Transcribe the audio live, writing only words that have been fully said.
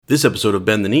This episode of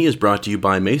Bend the Knee is brought to you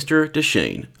by Maester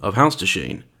Deshane of House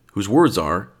Deshane, whose words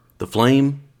are, the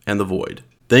flame and the void.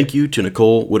 Thank you to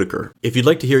Nicole Whitaker. If you'd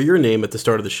like to hear your name at the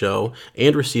start of the show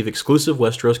and receive exclusive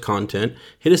Westeros content,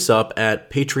 hit us up at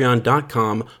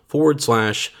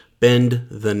patreon.com/Bend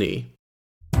the Knee.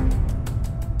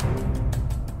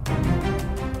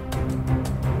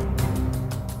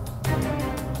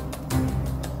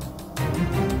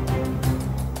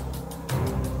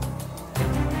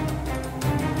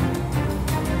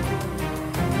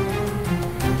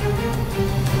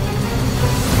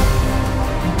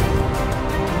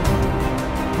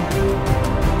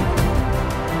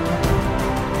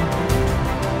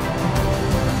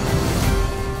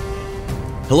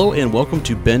 Hello and welcome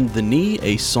to Bend the Knee,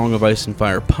 a Song of Ice and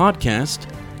Fire podcast.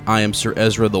 I am Sir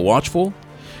Ezra the Watchful.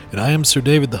 And I am Sir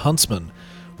David the Huntsman.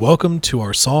 Welcome to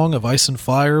our Song of Ice and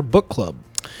Fire book club.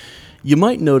 You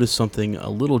might notice something a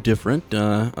little different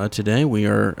today. We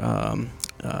are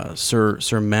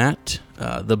Sir Matt,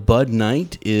 the Bud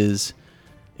Knight, is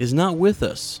not with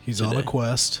us. He's today. on a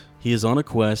quest. He is on a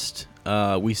quest.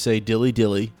 We say dilly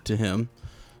dilly to him.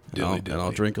 Dilly And dilly.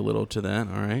 I'll drink a little to that.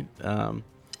 All right.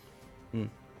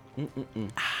 There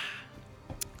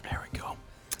we go.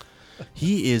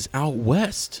 He is out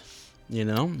west. You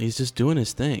know, he's just doing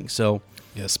his thing. So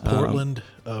Yes, Portland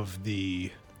of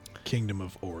the Kingdom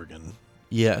of Oregon.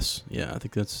 yes, yeah, I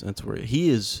think that's where he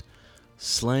is,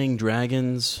 slaying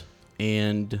dragons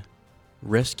and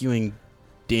rescuing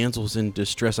damsels in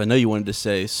distress. I know you wanted to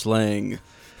say slaying.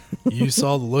 You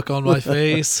saw the look on my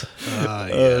face?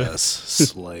 Yes,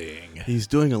 slaying. He's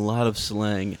doing a lot of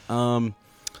slaying.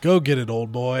 Go get it,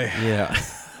 old boy. Yeah.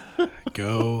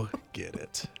 Go get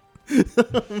it.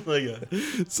 Oh my God.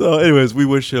 So anyways, we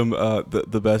wish him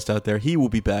the best out there. He will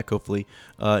be back hopefully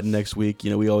next week.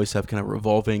 You know, we always have kind of a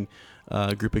revolving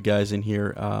group of guys in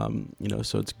here.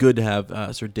 So it's good to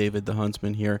have Sir David the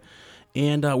Huntsman here.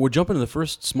 And we're jumping to the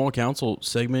first small council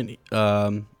segment.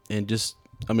 All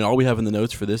we have in the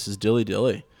notes for this is dilly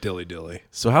dilly. Dilly dilly.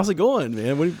 So how's it going,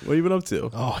 man? What have you been up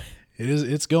to? Oh,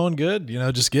 it's going good. You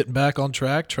know, just getting back on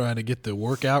track, trying to get the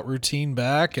workout routine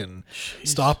back and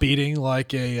stop eating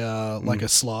like a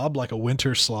slob, like a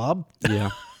winter slob.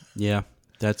 Yeah.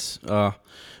 That's. Do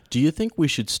you think we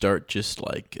should start just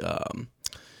like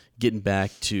getting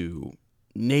back to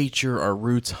nature, our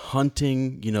roots,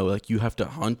 hunting? You know, like you have to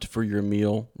hunt for your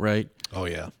meal, right? Oh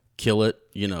yeah, Kill it.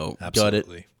 You know,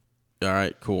 absolutely. Gut it. All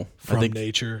right, cool. From I think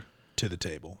nature to the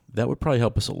table. that would probably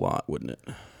help us a lot, wouldn't it?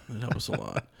 It'd help us a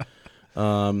lot.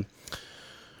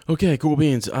 Okay, cool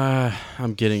beans.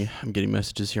 I'm getting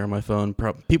messages here on my phone.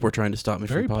 People are trying to stop me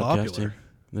Very from podcasting. popular.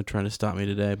 They're trying to stop me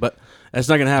today, but that's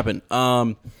not going to happen.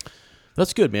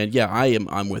 That's good, man. Yeah,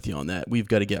 I'm with you on that. I've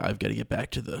got to get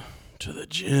back to the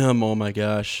gym. Oh my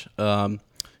gosh.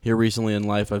 Here recently in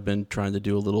life, I've been trying to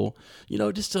do a little,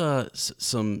 just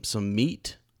some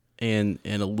meat and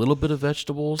a little bit of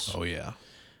vegetables. Oh yeah.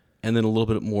 And then a little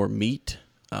bit more meat.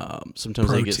 Sometimes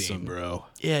Protein, I get some, bro.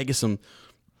 Yeah, I get some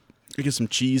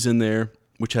cheese in there,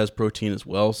 which has protein as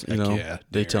well. So, yeah,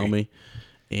 they dairy. tell me,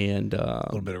 and A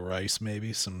little bit of rice,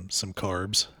 maybe some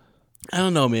carbs. I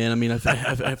don't know, man. I mean, I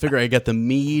figure I got the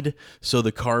mead, so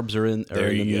the carbs are in There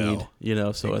the you mead.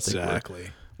 go. So Exactly. I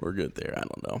think we're good there. I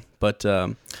don't know, but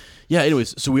yeah.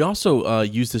 Anyways, so we also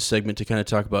use this segment to kind of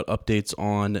talk about updates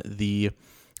on the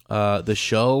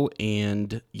show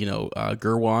and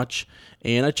Gerwatch.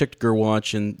 And I checked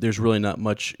Gerwatch, and there's really not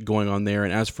much going on there.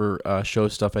 And as for show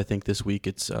stuff, I think this week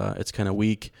it's kind of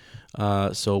weak.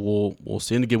 So we'll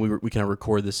see. And again, we kind of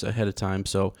record this ahead of time.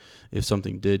 So if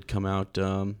something did come out,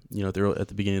 at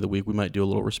the beginning of the week, we might do a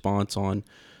little response on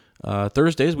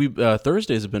Thursdays.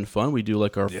 Thursdays have been fun. We do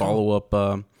like our follow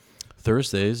up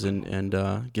Thursdays and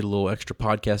get a little extra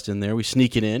podcast in there. We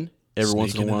sneak it in every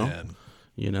once in a while.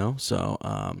 So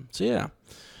yeah.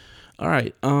 All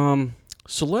right.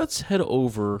 So let's head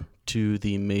over to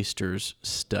the Maester's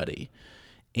study.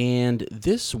 And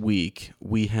this week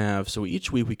we have,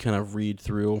 each week we kind of read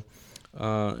through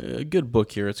a good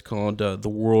book here. It's called The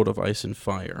World of Ice and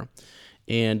Fire.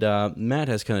 And Matt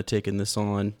has kind of taken this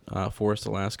on for us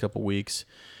the last couple weeks.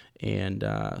 And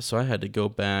so I had to go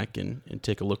back and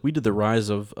take a look. We did the Rise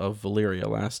of Valyria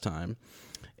last time.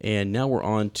 And now we're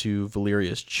on to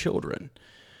Valyria's children.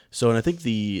 So, and I think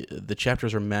the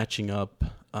chapters are matching up.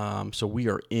 So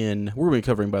we're going to be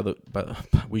covering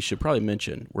we should probably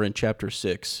mention, we're in chapter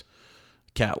 6,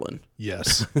 Catelyn.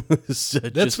 Yes.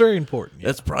 That's very important. Yeah.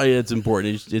 It's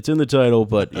important. It's in the title,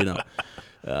 but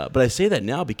but I say that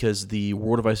now because the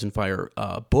World of Ice and Fire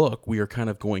book, we are kind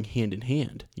of going hand in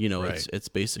hand. Right. It's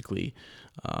basically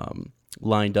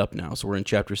lined up now. So we're in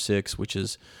chapter 6, which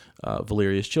is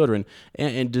Valeria's children.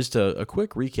 And just a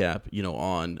quick recap,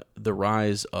 on the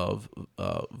rise of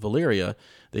Valeria,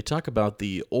 they talk about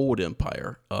the old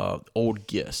empire, old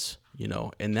Gis,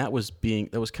 and that was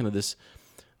kind of this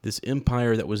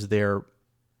empire that was there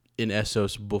in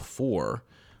Essos before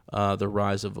the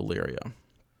rise of Valeria.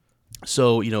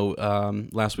 So,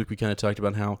 last week we kind of talked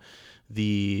about how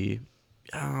the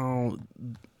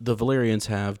Valerians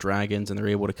have dragons, and they're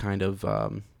able to kind of,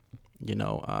 they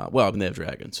have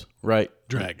dragons, right?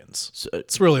 Dragons. So,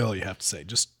 it's really all you have to say.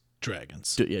 Just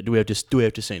dragons. Do we have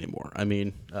to say anymore? I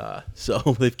mean, so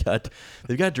they've got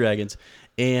dragons,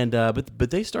 and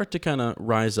but they start to kind of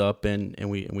rise up, and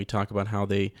we talk about how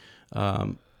they,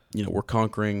 were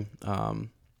conquering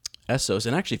Essos.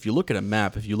 And actually, if you look at a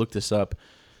map, if you look this up,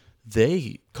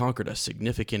 they conquered a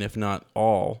significant, if not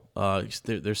all.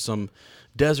 There's some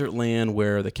desert land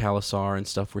where the Khalasar and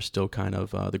stuff were still kind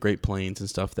of the Great Plains and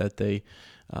stuff that they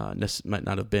might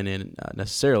not have been in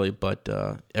necessarily, but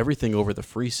everything over the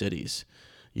free cities,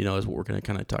 is what we're going to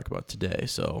kind of talk about today.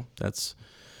 So that's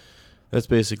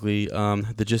basically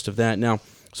the gist of that. Now,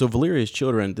 so Valeria's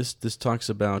children, this talks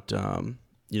about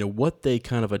what they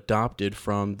kind of adopted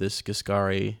from this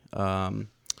Giscari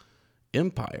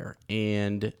empire,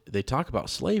 and they talk about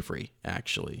slavery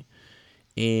actually,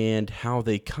 and how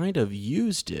they kind of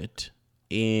used it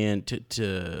and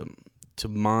to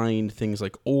mine things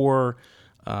like ore.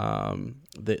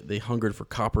 They hungered for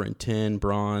copper and tin,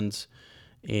 bronze,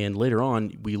 and later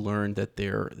on we learned that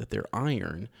their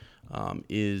iron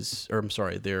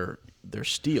their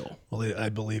steel. Well, I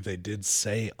believe they did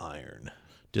say iron.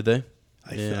 Did they?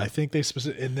 I think they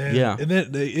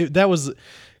that was.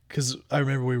 Because I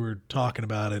remember we were talking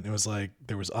about it, and it was like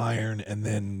there was iron and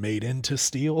then made into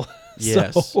steel.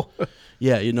 Yes.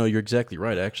 Yeah, you're exactly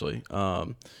right, actually.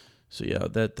 So yeah,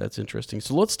 that's interesting.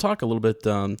 So let's talk a little bit.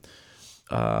 I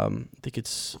think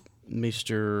it's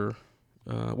Maester.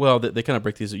 They kind of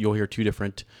break these. You'll hear two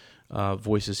different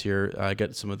voices here. I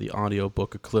got some of the audio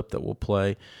book, a clip that we'll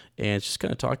play, and it's just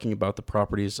kind of talking about the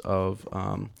properties of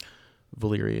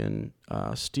Valyrian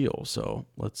steel. So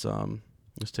let's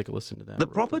take a listen to that. The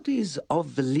properties of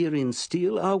Valyrian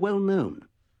steel are well known,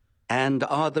 and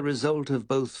are the result of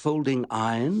both folding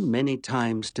iron many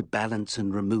times to balance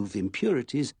and remove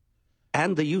impurities,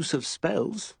 and the use of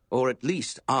spells, or at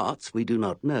least arts we do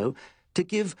not know, to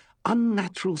give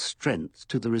unnatural strength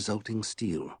to the resulting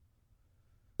steel.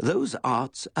 Those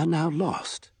arts are now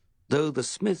lost, though the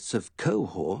smiths of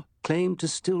Qohor claim to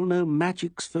still know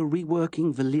magics for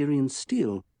reworking Valyrian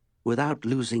steel without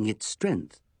losing its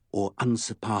strength or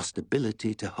unsurpassed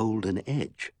ability to hold an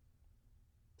edge.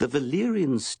 The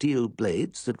Valyrian steel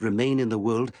blades that remain in the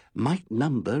world might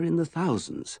number in the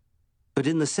thousands, but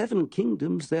in the Seven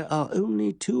Kingdoms there are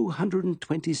only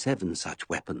 227 such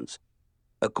weapons,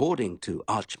 according to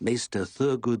Archmaester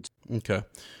Thurgood's... Okay.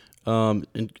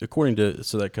 And according to...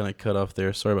 So that kind of cut off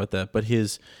there. Sorry about that. But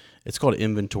it's called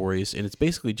inventories, and it's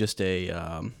basically just each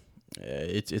of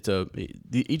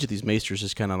these maesters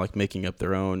is kind of like making up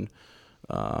their own...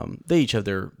 they each have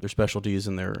their specialties,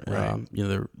 and their right.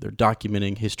 They're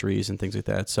documenting histories and things like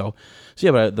that. So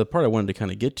yeah. But the part I wanted to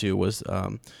kind of get to was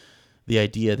the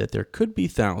idea that there could be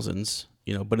thousands,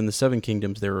 but in the Seven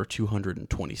Kingdoms there are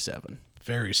 227.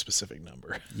 Very specific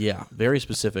number. Yeah, very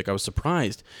specific. I was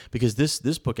surprised because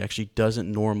this book actually doesn't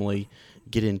normally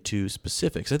get into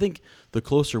specifics. I think the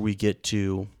closer we get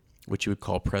to what you would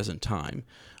call present time,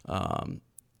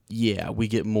 we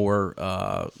get more.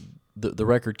 The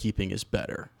record keeping is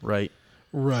better, right?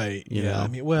 Right. You yeah.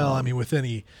 know? With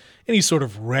any sort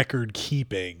of record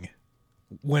keeping,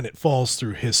 when it falls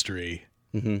through history,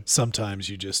 mm-hmm. sometimes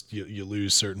you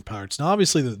lose certain parts. Now,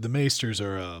 obviously, the Maesters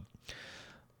are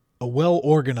a well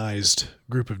organized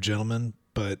group of gentlemen,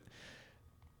 but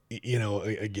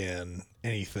again,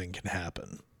 anything can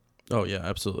happen. Oh yeah,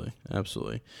 absolutely.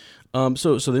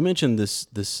 So they mentioned this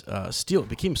steel. It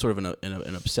became sort of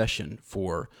an obsession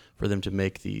for them to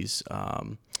make these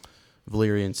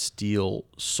Valyrian steel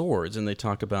swords, and they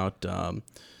talk about the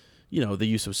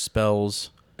use of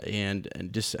spells and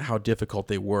just how difficult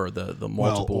they were, the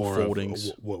multiple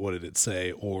foldings. What did it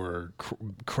say? Or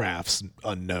crafts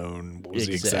unknown was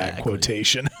the Exactly. exact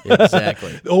quotation.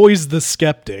 Exactly. Always the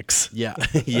skeptics. Yeah,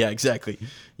 yeah, exactly.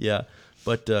 Yeah,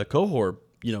 but Qohor,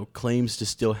 claims to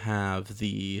still have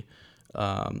the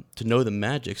to know the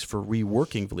magics for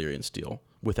reworking Valyrian steel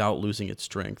without losing its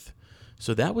strength.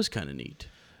 So that was kind of neat,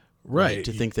 right?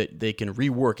 To think that they can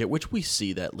rework it, which we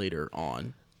see that later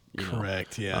on. You know?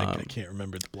 Correct. Yeah, I can't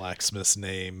remember the blacksmith's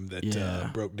name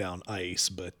that broke down ice,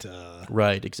 but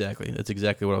right, exactly. That's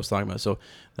exactly what I was talking about. So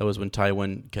that was when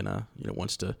Tywin kind of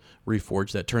wants to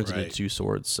reforge that, turns it into two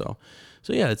swords. So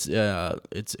yeah,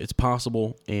 it's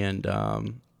possible, and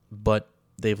but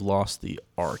they've lost the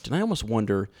art, and I almost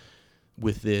wonder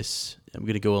with this. I'm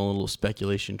going to go on a little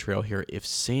speculation trail here. If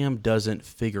Sam doesn't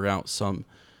figure out some,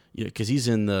 because he's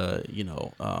in the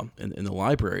in the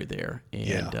library there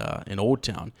and in Old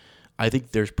Town, I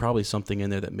think there's probably something in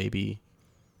there that maybe.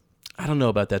 I don't know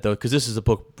about that, though, because this is a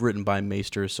book written by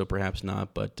Maesters, so perhaps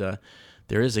not. But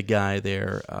there is a guy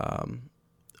there,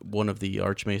 one of the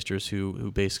Archmaesters,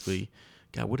 who basically,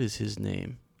 God, what is his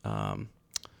name?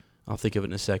 I'll think of it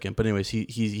in a second. But anyways,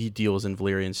 he deals in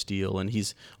Valyrian steel, and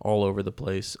he's all over the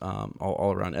place,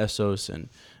 all around Essos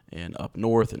and up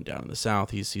north and down in the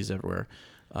south. He's everywhere.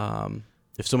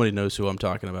 If somebody knows who I'm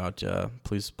talking about,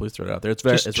 please throw it out there. It's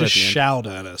right just at the end. Shout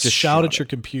at us. Just shout at your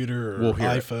computer or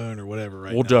iPhone or whatever.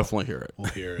 We'll definitely hear it. We'll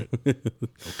hear it.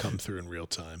 It'll come through in real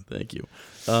time. Thank you.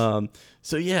 So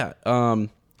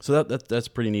that's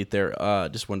pretty neat there.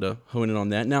 Just wanted to hone in on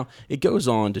that. Now it goes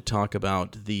on to talk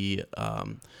about the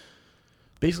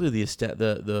basically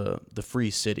the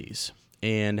free cities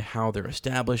and how they're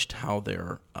established, how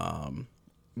they're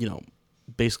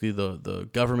basically the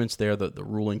governments there, the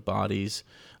ruling bodies,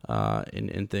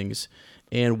 and things.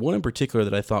 And one in particular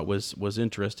that I thought was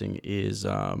interesting is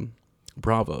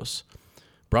Braavos.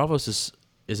 Braavos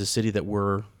is a city that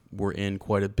we're in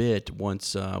quite a bit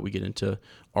once we get into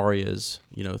Arya's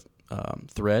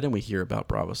thread, and we hear about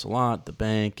Braavos a lot, the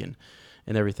bank and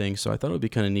everything. So I thought it would be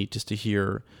kind of neat just to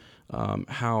hear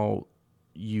how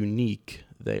unique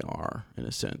they are in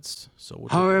a sense. So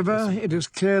however, it is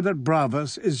clear that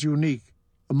Braavos is unique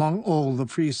among all the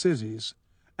free cities,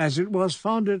 as it was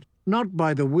founded not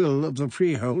by the will of the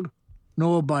freehold,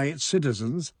 nor by its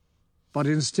citizens, but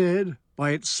instead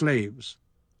by its slaves.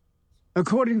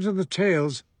 According to the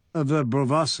tales of the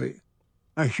Braavasi,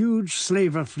 a huge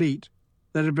slaver fleet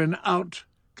that had been out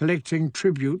collecting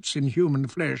tributes in human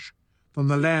flesh from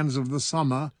the lands of the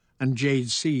Summer and Jade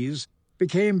Seas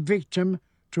became victim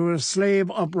to a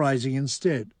slave uprising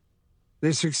instead.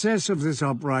 The success of this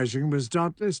uprising was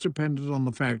doubtless dependent on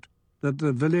the fact that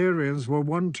the Valyrians were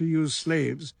wont to use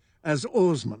slaves as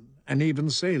oarsmen and even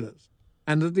sailors,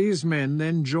 and that these men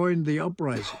then joined the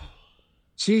uprising.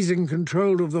 Seizing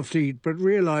control of the fleet, but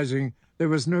realizing there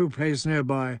was no place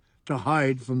nearby to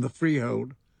hide from the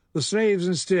freehold, the slaves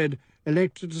instead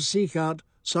elected to seek out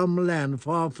some land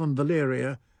far from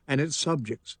Valyria and its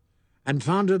subjects, and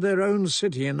founded their own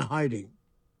city in hiding.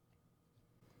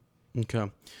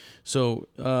 Okay. So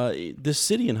this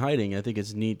city in hiding, I think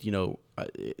it's neat.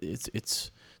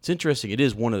 It's interesting. It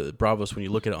is one of the Braavos when you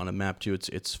look at it on a map too.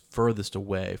 It's furthest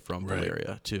away from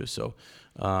Valyria too. So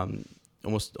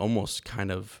almost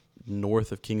kind of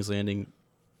north of King's Landing,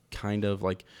 kind of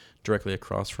like directly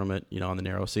across from it. On the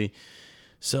Narrow Sea.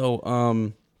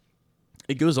 So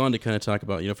it goes on to kind of talk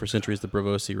about for centuries the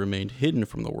Braavosi remained hidden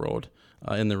from the world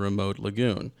in the remote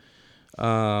lagoon.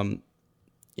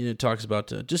 It talks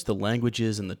about just the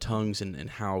languages and the tongues and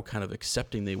how kind of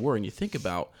accepting they were. And you think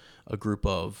about a group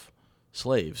of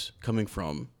slaves coming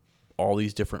from all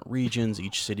these different regions.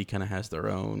 Each city kind of has their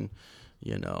own,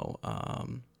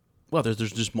 there's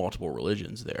just multiple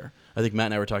religions there. I think Matt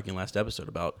and I were talking last episode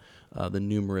about the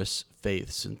numerous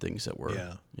faiths and things that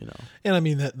were, And I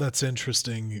mean, that's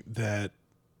interesting that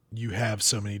you have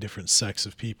so many different sects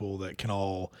of people that can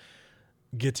all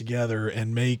get together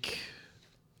and make...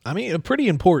 a pretty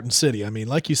important city.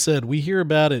 Like you said, we hear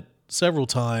about it several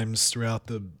times throughout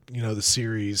the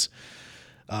series,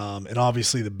 and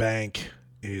obviously the bank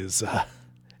is a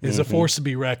force to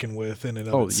be reckoned with in and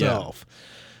of itself. Yeah.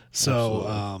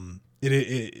 So,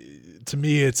 to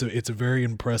me, it's a very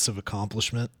impressive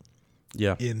accomplishment.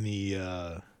 Yeah.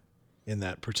 In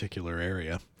that particular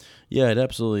area. Yeah, it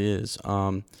absolutely is.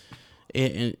 And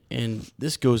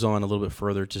this goes on a little bit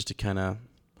further just to kind of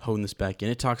hone this back in.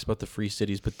 It talks about the free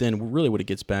cities, but then really what it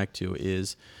gets back to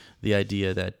is the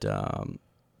idea that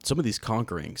some of these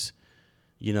conquerings,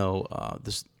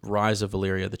 this rise of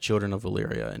Valyria, the children of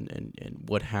Valyria, and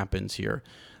what happens here,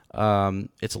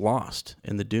 it's lost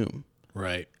in the Doom.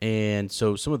 Right. And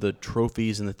so some of the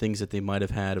trophies and the things that they might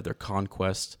have had of their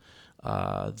conquest,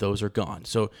 those are gone.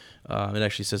 So it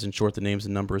actually says, in short, the names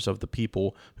and numbers of the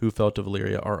people who fell to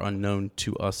Valyria are unknown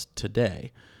to us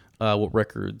today. What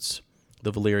records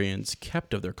the Valyrians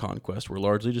kept of their conquest were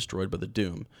largely destroyed by the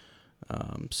Doom.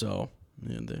 There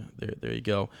you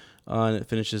go. And it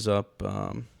finishes up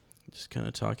just kind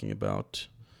of talking about...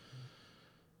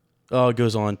 it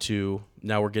goes on to,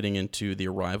 now we're getting into the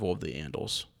arrival of the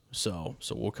Andals, So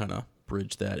we'll kind of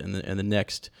bridge that in the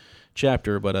next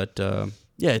chapter. But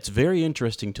it's very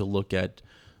interesting to look at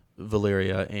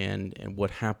Valyria and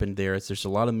what happened there. There's a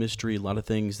lot of mystery, a lot of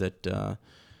things that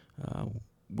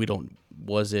we don't.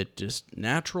 Was it just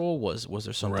natural? Was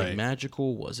there something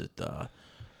magical? Was it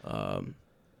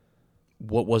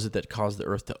what was it that caused the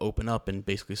earth to open up and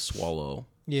basically swallow?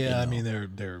 Yeah, I mean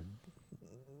there are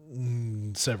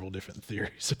several different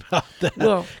theories about that.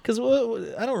 Well, because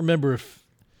I don't remember if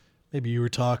maybe you were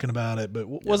talking about it, but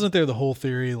wasn't there the whole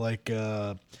theory like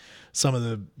some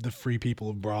of the free people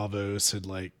of Bravos had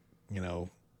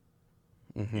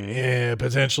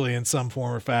potentially in some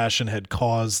form or fashion had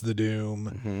caused the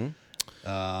doom.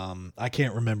 I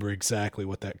can't remember exactly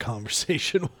what that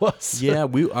conversation was. Yeah,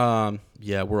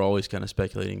 we're always kind of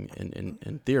speculating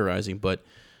and theorizing, but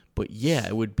yeah,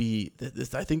 it would be.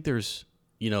 I think there's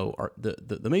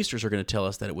the Maesters are going to tell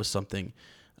us that it was something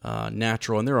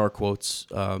natural, and there are quotes.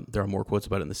 There are more quotes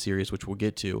about it in the series, which we'll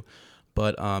get to.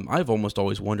 But I've almost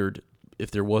always wondered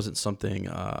if there wasn't something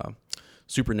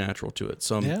supernatural to it.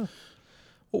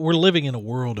 Well, we're living in a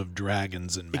world of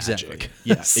dragons and magic. Exactly.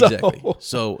 Yeah, exactly.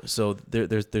 So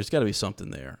there's got to be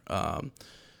something there.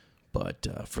 But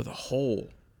for the whole,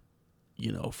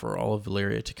 for all of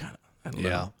Valyria to kind of, I don't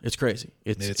know, it's crazy.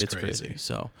 It's crazy.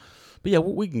 So, but yeah,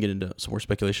 we can get into some more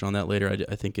speculation on that later.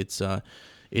 I think it's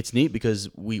neat because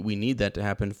we need that to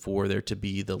happen for there to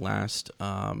be the last,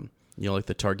 like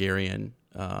the Targaryen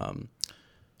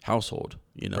household,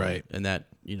 right, and that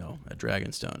at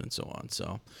Dragonstone and so on.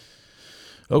 So.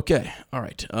 Okay, all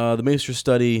right. The Maester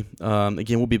study.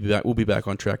 Again, we'll be back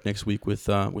on track next week with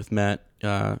Matt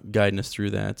guiding us through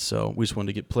that. So we just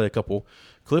wanted to play a couple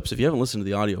clips. If you haven't listened to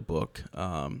the audiobook,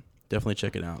 definitely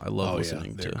check it out. I love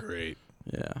listening to. They're great.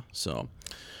 Yeah. So,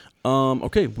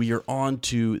 okay, we are on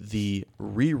to the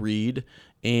reread,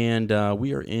 and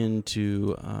we are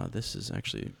into. This is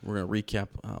actually we're going to recap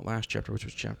last chapter, which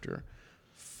was chapter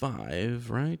 5,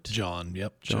 right? John.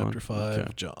 Yep. Chapter 5.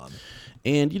 Okay. John.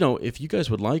 And if you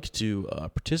guys would like to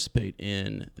participate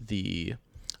in the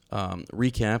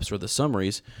recaps or the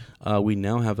summaries, we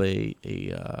now have got a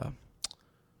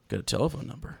telephone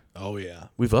number. Oh yeah,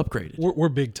 we've upgraded. We're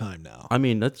big time now. I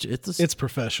mean, it's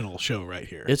professional show right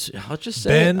here. I'll just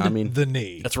say bend the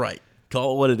knee. That's right.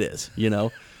 Call it what it is.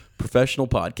 Professional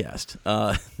podcast.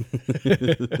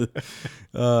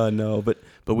 No, but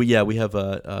we have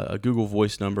a Google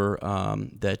Voice number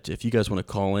that if you guys want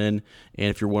to call in, and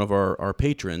if you're one of our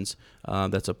patrons,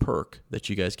 that's a perk that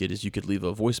you guys get is you could leave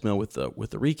a voicemail with the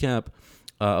recap,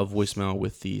 a voicemail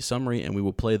with the summary, and we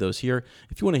will play those here.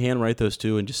 If you want to handwrite those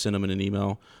too and just send them in an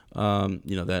email,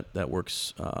 that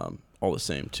works all the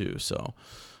same too. So,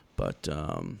 but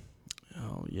of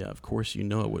course I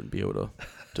wouldn't be able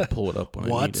to pull it up when I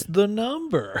need it. What's the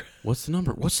number? What's the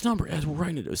number? As we're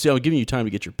writing it. See, I'm giving you time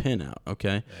to get your pen out,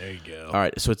 okay? There you go. All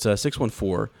right, so it's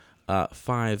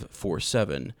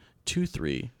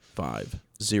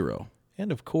 614-547-2350.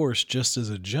 And, of course, just as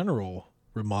a general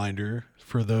reminder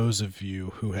for those of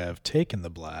you who have taken the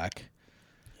black,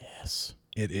 yes,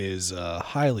 it is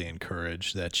highly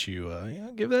encouraged that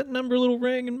you give that number a little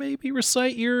ring and maybe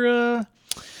recite your...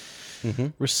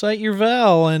 Recite your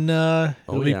vow and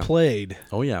it'll be played.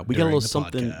 Oh yeah, we got a little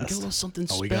something. Podcast. We got a little something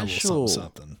special we got a little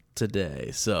something today.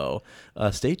 So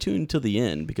stay tuned till the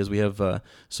end because we have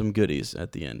some goodies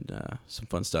at the end, some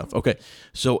fun stuff. Okay,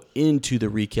 so into the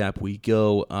recap we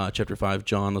go. Chapter 5,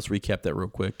 John. Let's recap that real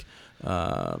quick.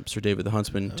 Sir David the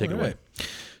Huntsman, take it away.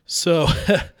 So.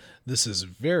 This is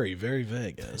very, very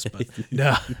vague, guys. But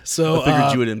no, so I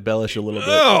figured you would embellish a little bit.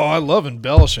 Oh, I love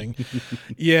embellishing.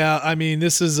 Yeah, I mean,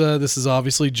 this is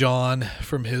obviously John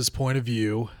from his point of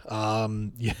view.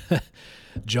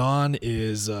 John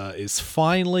is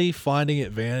finally finding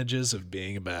advantages of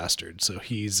being a bastard. So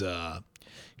he's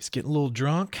getting a little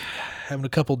drunk, having a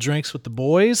couple drinks with the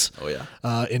boys. Oh yeah,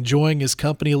 enjoying his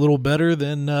company a little better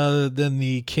than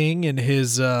the king and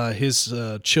his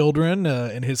children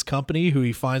and his company, who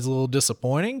he finds a little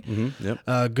disappointing. Mm-hmm.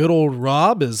 Yep. Good old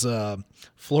Rob is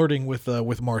flirting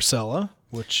with Marcella,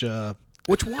 which why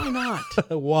not?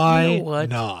 Why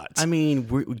not? I mean,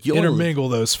 intermingle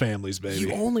those families, baby.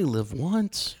 You only live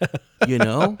once, and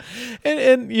I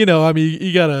mean, you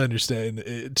got to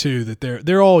understand too that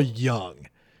they're all young.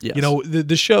 Yes.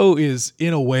 The show is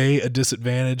in a way a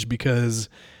disadvantage because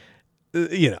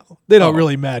they don't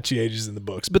really match the ages in the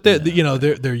books, but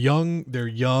they're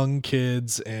young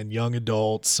kids and young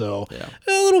adults, so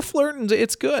a little flirting,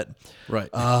 it's good. Right.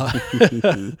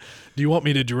 Do you want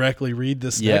me to directly read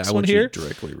this next one here?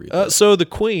 Directly read that. So the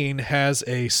queen has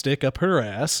a stick up her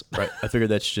ass. Right. I figured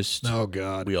that's just. Oh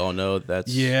God. We all know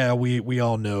that's. Yeah, we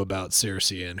all know about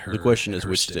Cersei and her. The question is her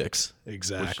which sticks.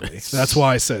 Exactly. That's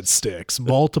why I said sticks.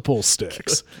 Multiple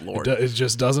sticks. Lord. It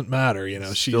just doesn't matter.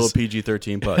 She's still a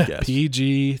PG-13 podcast.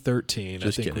 PG-13.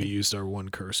 Just I think kidding. we used our one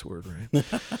curse word, right?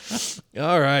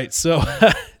 All right. So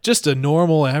just a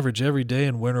normal, average, everyday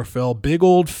in Winterfell. Big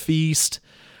old feast.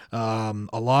 A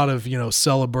lot of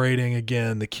celebrating.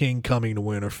 Again, the king coming to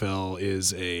Winterfell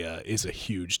is a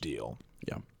huge deal.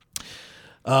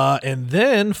 Yeah. And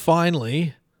then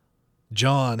finally,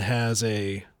 Jon has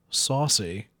a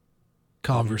saucy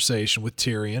conversation with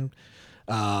Tyrion.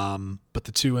 But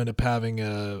the two end up having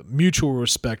a mutual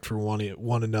respect for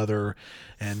one another.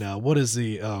 And what is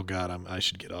the? Oh God, I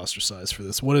should get ostracized for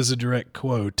this. What is the direct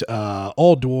quote?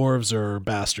 All dwarves are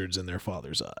bastards in their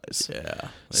father's eyes. Yeah.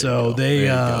 So they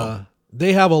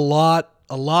have a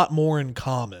lot more in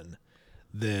common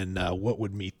than what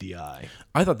would meet the eye.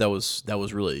 I thought that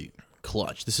was really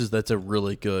clutch. That's a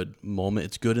really good moment.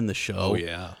 It's good in the show. Oh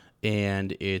yeah.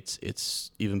 And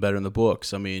it's even better in the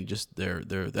books. I mean, just they're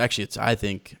actually I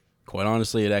think quite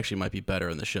honestly it actually might be better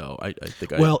in the show. I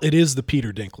think. Well, it is the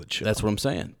Peter Dinklage show. That's what I'm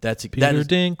saying. Peter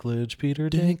Dinklage.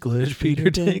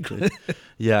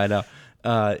 Yeah, I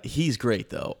know. He's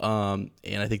great though.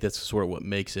 And I think that's sort of what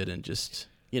makes it. And just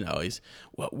he's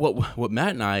what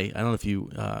Matt and I don't know if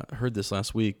you heard this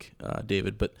last week,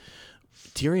 David, but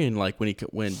Tyrion, like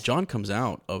when Jon comes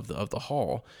out of the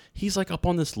hall, he's like up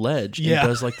on this ledge and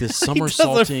does like this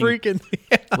somersaulting,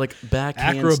 like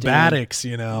backhand acrobatics.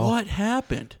 Stand. What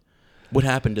happened? What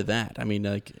happened to that? I mean,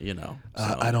 like so.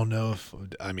 I don't know if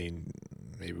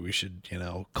maybe we should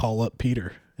call up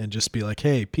Peter and just be like,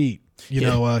 hey, Pete,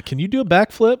 can you do a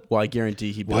backflip? Well, I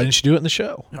guarantee he. Why didn't you do it in the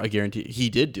show? I guarantee he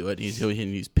did do it.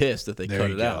 He's pissed that they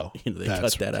cut it out. They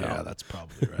cut that out. Yeah, that's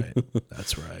probably right.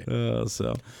 That's right.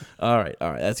 So, all right,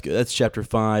 that's good. That's chapter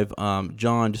 5.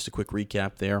 Jon, just a quick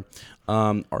recap there.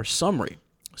 Our summary.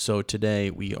 So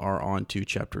today we are on to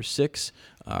chapter 6.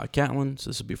 Catelyn. So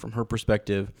this will be from her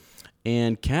perspective,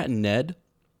 and Cat and Ned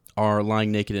are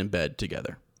lying naked in bed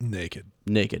together. Naked.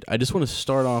 I just want to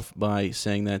start off by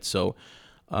saying that. So,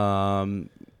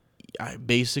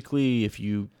 basically, if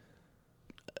you,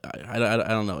 I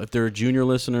don't know if there are junior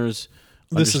listeners.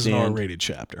 This is an R-rated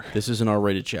chapter. This is an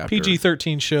R-rated chapter.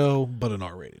 PG-13 show, but an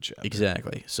R-rated chapter.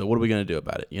 Exactly. So what are we going to do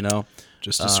about it?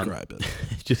 Just describe it.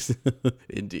 Just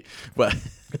indeed. Well,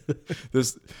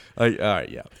 all right.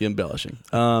 Yeah, the embellishing.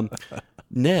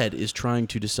 Ned is trying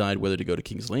to decide whether to go to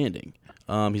King's Landing.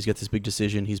 He's got this big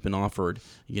decision. He's been offered,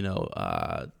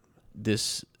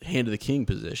 this Hand of the King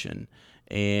position,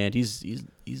 and he's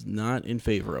not in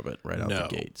favor of it right out the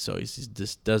gate. So he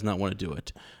just does not want to do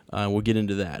it. We'll get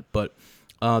into that, but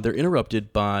they're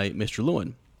interrupted by Mr.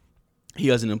 Lewin. He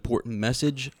has an important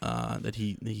message that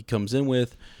he comes in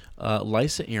with.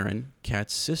 Lysa Arryn,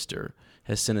 Cat's sister,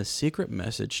 has sent a secret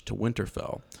message to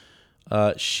Winterfell.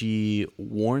 She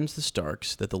warns the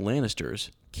Starks that the Lannisters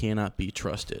cannot be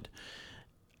trusted.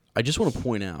 I just want to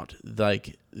point out,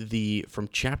 like, from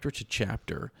chapter to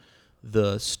chapter,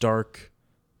 the Stark.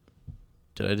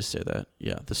 Did I just say that?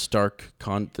 Yeah, the Stark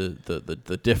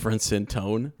the difference in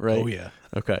tone, right? Oh yeah.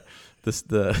 Okay.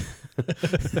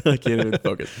 I can't even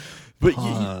focus. But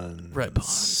puns. Right,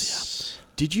 puns. Yeah.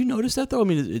 Did you notice that though? I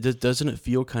mean, doesn't it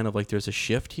feel kind of like there's a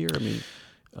shift here? I mean.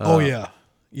 Oh yeah.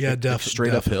 Yeah,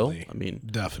 straight definitely. uphill. I mean,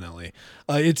 definitely.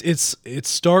 It's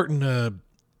starting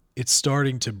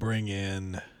to bring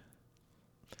in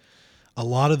a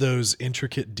lot of those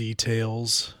intricate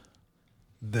details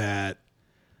that,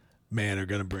 man, are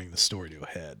going to bring the story to a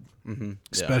head,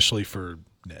 especially for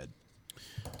Ned.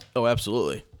 Oh,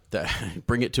 absolutely.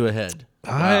 Bring it to a head.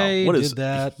 I did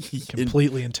that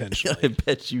completely intentionally. I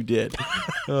bet you did.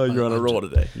 Oh, you're on a roll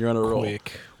today. You're on a roll.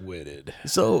 Quick-witted.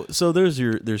 So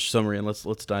there's summary, and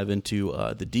let's dive into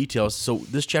the details. So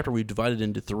this chapter we've divided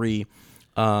into 3.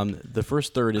 The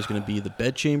first third is going to be the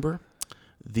bedchamber.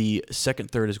 The second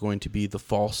third is going to be the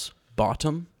false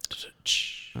bottom.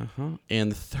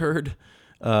 And the third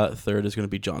is going to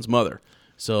be Jon's mother.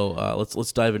 So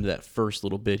let's dive into that first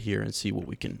little bit here and see what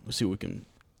we can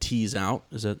tease out.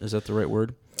 Is that the right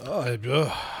word? We're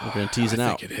going to tease it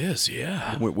out. I think it is.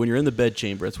 Yeah. When you're in the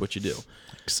bedchamber, that's what you do.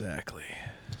 Exactly.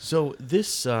 So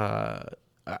this I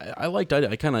liked.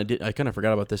 I kind of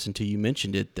forgot about this until you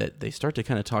mentioned it. That they start to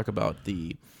kind of talk about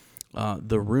the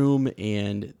room,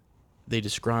 and they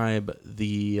describe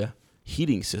the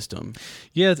heating system.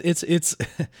 Yeah,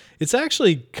 it's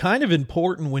actually kind of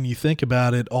important when you think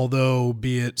about it, although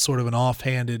be it sort of an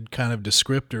offhanded kind of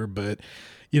descriptor. But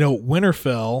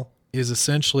Winterfell is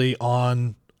essentially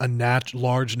on a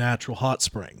large natural hot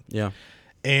spring. Yeah.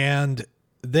 And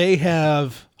they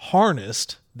have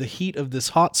harnessed the heat of this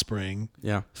hot spring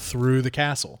through the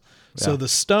castle. So the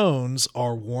stones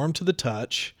are warm to the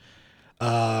touch.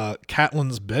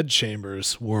 Catelyn's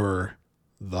bedchambers were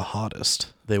the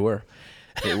hottest. They were.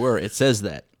 It says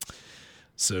that.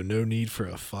 So no need for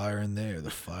a fire in there.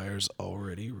 The fire's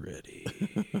already ready.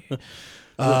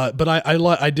 But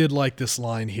I did like this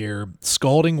line here.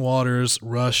 Scalding waters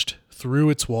rushed through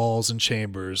its walls and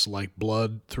chambers like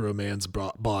blood through a man's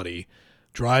body,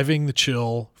 driving the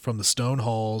chill from the stone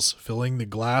halls, filling the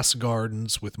glass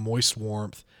gardens with moist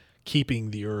warmth,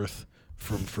 keeping the earth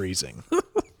from freezing.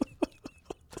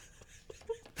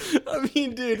 I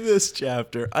mean, dude, this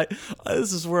chapter,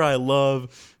 this is where I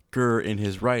love Gur in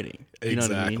his writing. You know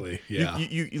what I mean? Yeah.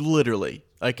 You literally,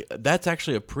 like, that's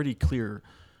actually a pretty clear,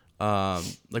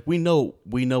 like, we know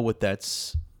what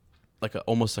that's like,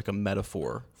 almost like a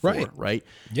metaphor for, right?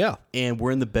 Yeah. And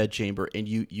we're in the bedchamber, and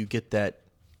you get that.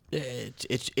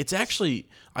 It's actually,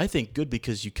 I think, good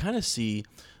because you kind of see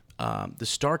the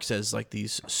Starks as like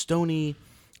these stony,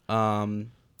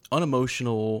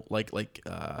 unemotional, like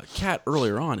Kat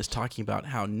earlier on is talking about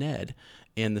how Ned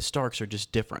and the Starks are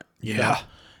just different. You know?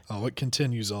 Oh, it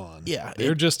continues on. Yeah,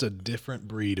 they're just a different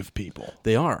breed of people.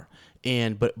 They are,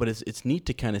 and but it's neat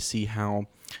to kind of see how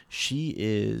she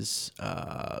is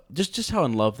just how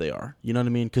in love they are. You know what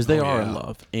I mean? Because they are in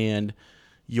love, and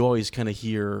you always kind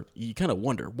of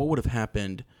wonder what would have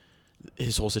happened.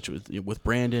 His whole situation with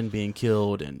Brandon being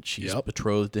killed, and she's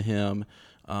betrothed to him.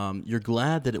 You're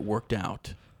glad that it worked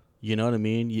out. You know what I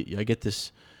mean? I get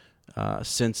this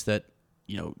sense that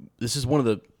this is one of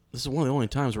the only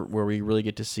times where we really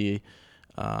get to see.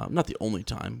 Not the only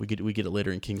time we get it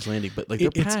later in King's Landing, but like they're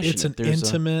passionate. It's an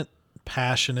intimate,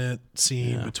 passionate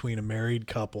scene between a married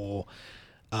couple,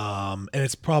 and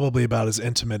it's probably about as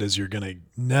intimate as you're going to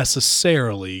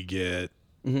necessarily get,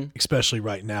 especially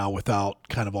right now without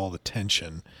kind of all the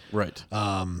tension. Right.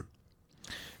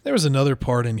 There was another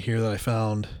part in here that I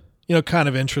found, kind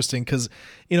of interesting because,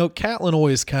 Catelyn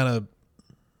always kind of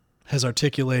has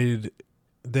articulated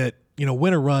that,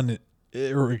 Winter Run,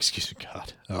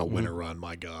 Winter Run,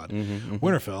 my God.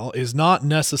 Winterfell is not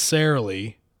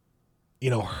necessarily,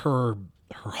 her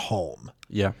home.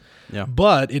 Yeah. Yeah.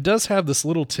 But it does have this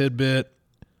little tidbit,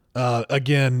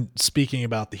 again, speaking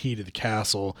about the heat of the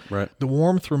castle. Right. The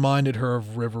warmth reminded her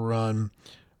of River Run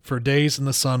for days in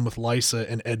the sun with Lysa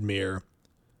and Edmure,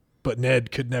 but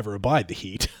Ned could never abide the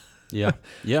heat. Yeah.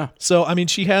 Yeah. So I mean,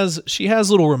 she has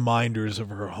little reminders of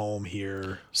her home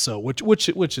here. So which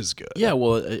is good. Yeah.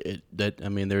 Well,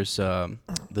 there's the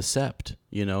sept.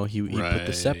 He put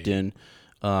the sept in,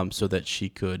 so that she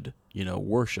could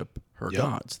worship her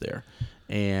gods there,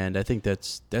 and I think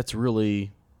that's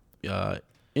really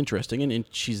interesting, and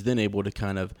she's then able to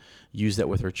kind of use that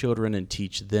with her children and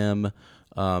teach them,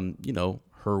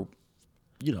 her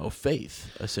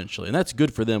faith essentially, and that's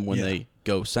good for them when they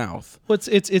go south. Well,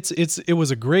 it was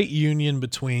a great union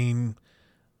between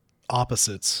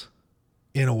opposites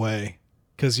in a way,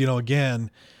 because again,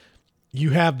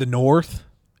 you have the North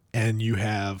and you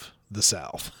have the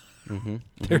South.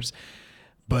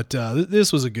 But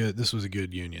this was a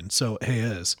good union. So hey,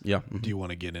 Ez, do you want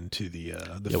to get into the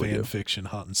fan fiction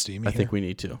hot and steamy? I think we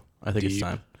need to. I think Deep it's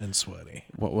time. and sweaty.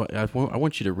 I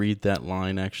want you to read that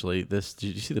line. Actually, did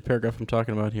you see the paragraph I'm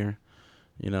talking about here?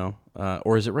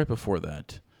 Or is it right before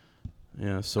that?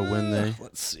 Yeah. So when they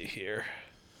let's see here.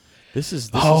 This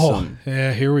is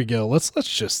yeah. Here we go. Let's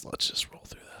just roll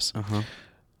through this.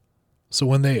 So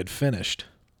when they had finished,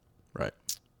 right,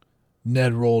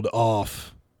 Ned rolled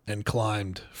off and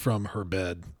climbed from her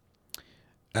bed,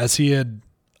 as he had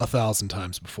 1,000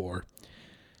 times before.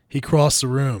 He crossed the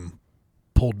room,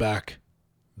 pulled back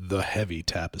the heavy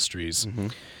tapestries,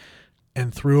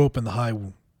 and threw open the high,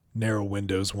 narrow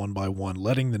windows one by one,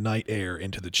 letting the night air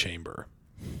into the chamber.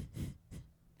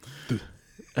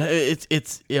 Like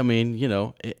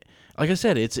I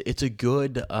said, it's a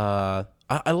good. I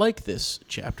like this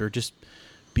chapter just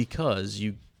because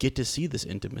you get to see this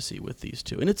intimacy with these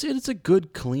two, and it's a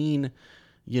good, clean,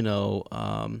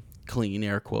 clean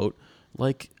air quote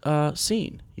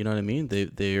scene. You know what I mean?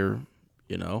 They're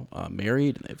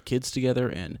married and they have kids together,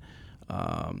 and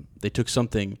they took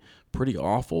something pretty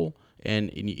awful,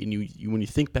 and you when you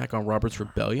think back on Robert's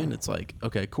Rebellion, it's like,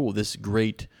 okay, cool, this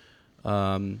great.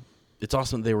 It's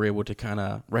awesome they were able to kind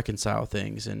of reconcile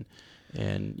things and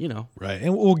And, Right.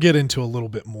 And we'll get into a little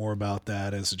bit more about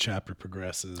that as the chapter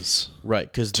progresses.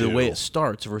 right, because the way it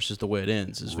starts versus the way it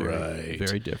ends is very, Right.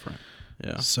 very different.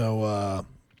 Yeah. So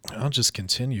I'll just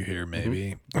continue here,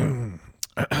 maybe.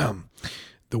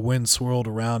 The wind swirled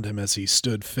around him as he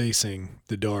stood facing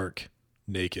the dark,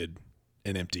 naked,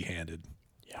 and empty-handed.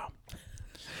 Yeah.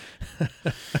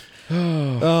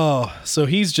 Oh, so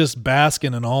he's just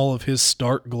basking in all of his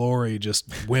stark glory,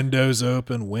 just windows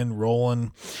open, wind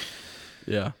rolling.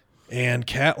 Yeah. And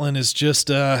Catelyn is just,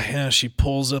 she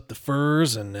pulls up the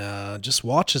furs and just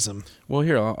watches him. Well,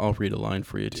 here, I'll read a line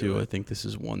for you, too. I think this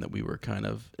is one that we were kind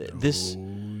of... I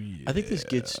think this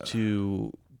gets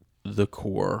to the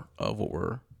core of what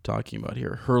we're talking about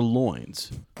here. Her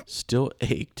loins still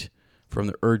ached from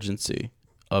the urgency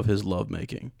of his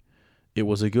lovemaking. It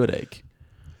was a good ache.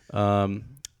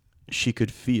 She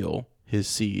could feel his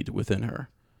seed within her.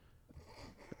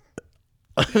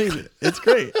 I mean, it's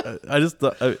great. I just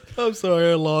thought... I'm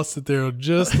sorry, I lost it there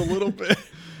just a little bit.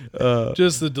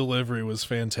 Just the delivery was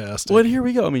fantastic. Well, here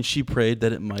we go. I mean, she prayed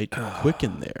that it might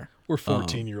quicken there. We're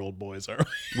 14-year-old boys, aren't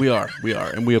we? We are,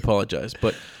 and we apologize.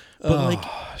 But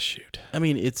Shoot. I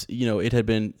mean, it's, it had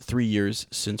been 3 years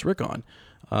since Rickon.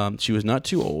 She was not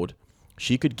too old.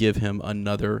 She could give him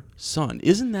another son.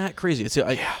 Isn't that crazy?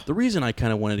 The reason I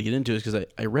kind of wanted to get into it is because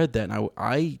I read that,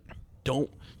 and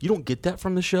you don't get that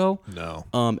from the show. No.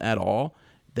 At all.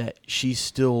 That she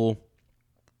still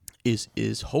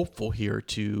is hopeful here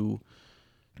to,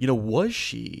 was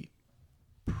she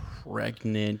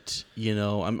pregnant?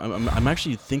 I'm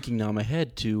actually thinking now in my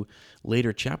head to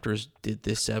later chapters. Did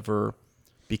this ever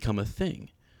become a thing?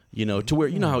 To where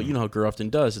how Gur often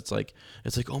does. It's like,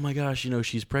 oh my gosh,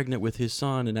 she's pregnant with his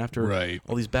son, and after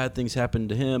all these bad things happen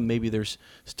to him, maybe there's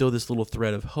still this little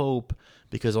thread of hope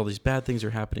because all these bad things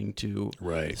are happening to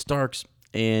the Starks.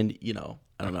 And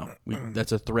I don't know.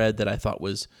 That's a thread that I thought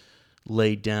was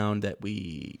laid down that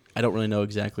I don't really know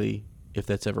exactly if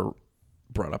that's ever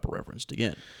brought up or referenced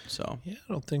again. So yeah,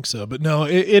 I don't think so. But no,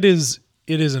 it is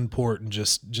important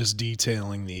just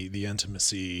detailing the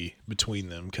intimacy between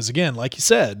them, because again, like you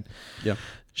said,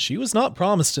 she was not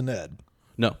promised to Ned.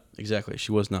 No, exactly,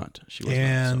 she was not.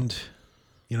 And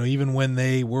even when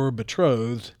they were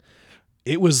betrothed,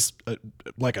 it was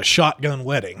like a shotgun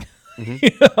wedding.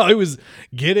 Mm-hmm. It was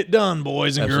get it done,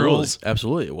 boys and girls.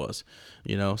 Absolutely, it was.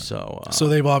 So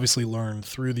they've obviously learned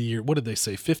through the year. What did they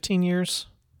say? 15 years.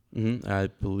 Mm-hmm, I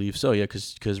believe so. Yeah,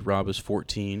 because Rob is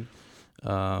 14.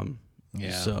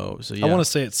 Yeah. So yeah. I want to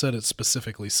say it said it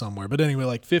specifically somewhere, but anyway,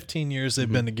 like 15 years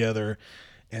they've been together,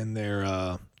 and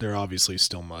they're obviously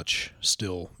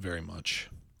still very much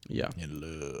in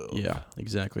love. Yeah,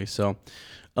 exactly. So,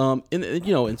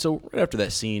 and so right after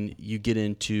that scene, you get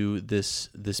into this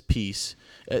piece.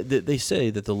 They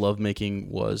say that the lovemaking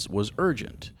was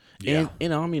urgent. Yeah.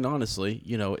 And I mean, honestly,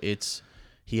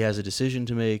 he has a decision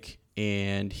to make.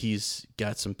 And he's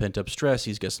got some pent-up stress.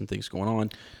 He's got some things going on.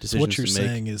 So what you're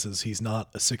saying is he's not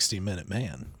a 60-minute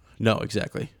man. No,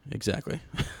 exactly. So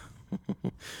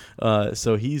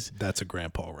That's a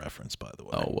grandpa reference, by the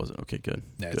way. Oh, was it? Okay, good.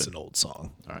 Yeah, good. It's an old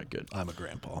song. All right, good. I'm a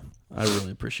grandpa. I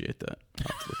really appreciate that.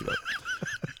 I'll have to look it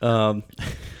up.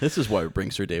 This is why we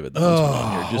bring Sir David the Huntsman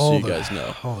on here, just so you guys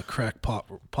know. All the crack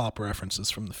pop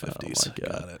references from the 50s. Oh, my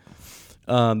God.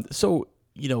 Got it. So,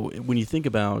 when you think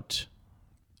about...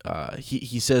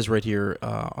 he says right here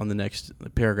on the next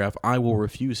paragraph, I will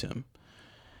refuse him.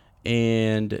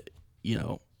 And,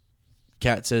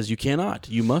 Cat says, you cannot.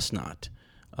 You must not.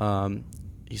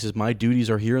 He says, my duties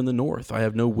are here in the north. I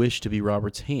have no wish to be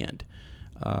Robert's hand.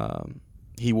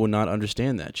 He will not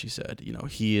understand that, she said.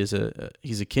 He's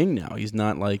a king now. He's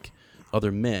not like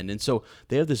other men. And so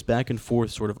they have this back and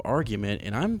forth sort of argument,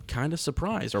 and I'm kind of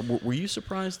surprised. Were you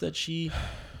surprised that she...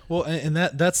 Well, and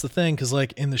that's the thing, because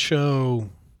like in the show...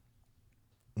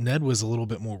 Ned was a little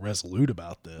bit more resolute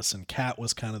about this, and Kat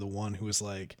was kind of the one who was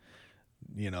like,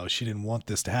 she didn't want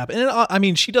this to happen. And I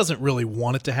mean, she doesn't really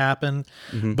want it to happen,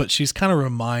 but she's kind of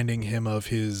reminding him of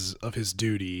his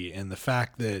duty and the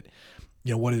fact that,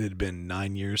 what it had been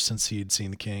 9 years since he had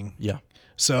seen the king. Yeah.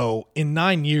 So in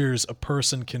 9 years, a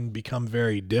person can become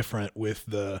very different with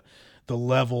the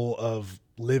level of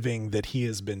living that he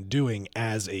has been doing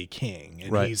as a king,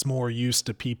 and he's more used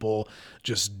to people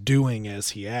just doing as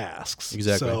he asks.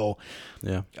 Exactly. So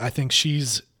yeah, I think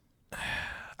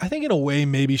in a way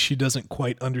maybe she doesn't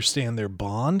quite understand their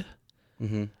bond.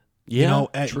 Mm-hmm. Yeah,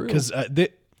 true. Because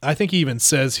I think he even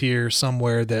says here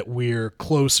somewhere that we're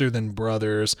closer than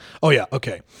brothers. Oh yeah,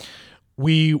 okay.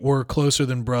 We were closer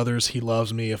than brothers. He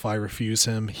loves me. If I refuse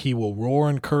him, he will roar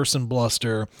and curse and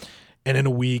bluster. And in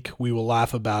a week, we will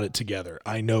laugh about it together.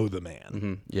 I know the man.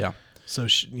 Mm-hmm. Yeah. So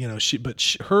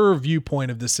her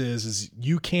viewpoint of this is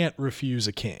you can't refuse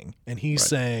a king, and he's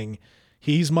saying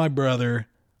he's my brother.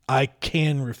 I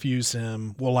can refuse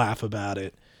him. We'll laugh about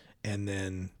it, and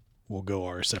then we'll go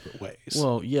our separate ways.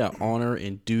 Well, yeah, honor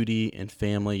and duty and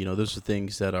family. Those are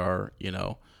things that are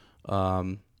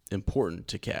important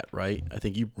to Cat, right? I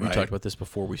think you talked about this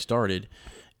before we started,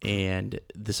 and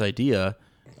this idea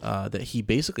that he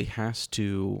basically has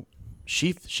to.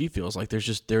 She feels like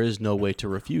there is no way to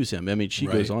refuse him. I mean, she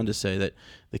goes on to say that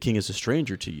the king is a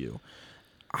stranger to you.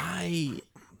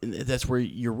 That's where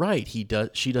you're right. She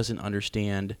doesn't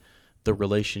understand the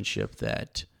relationship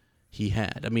that he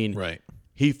had. I mean,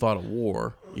 he fought a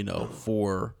war,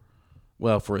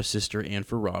 for his sister and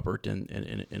for Robert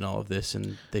and all of this,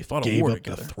 and they fought a war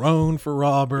together. Gave up the throne for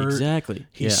Robert. Exactly.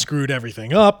 He screwed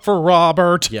everything up for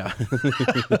Robert. Yeah.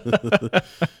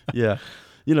 Yeah.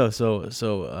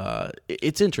 So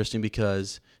it's interesting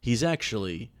because he's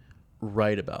actually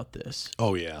right about this.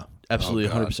 Oh yeah, absolutely,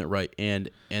 100% right. And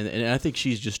I think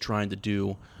she's just trying to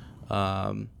do.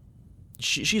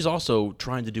 She's also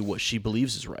trying to do what she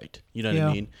believes is right. You know what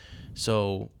I mean?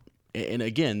 So, and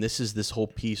again, this is this whole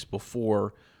piece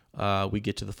before we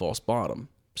get to the false bottom.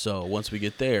 So once we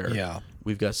get there,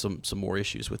 we've got some more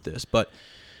issues with this, but.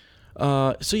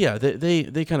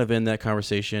 They kind of end that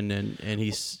conversation, and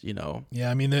he's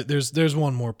I mean, there's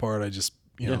one more part I just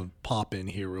pop in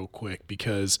here real quick,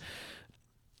 because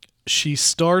she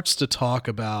starts to talk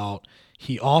about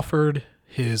he offered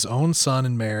his own son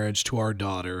in marriage to our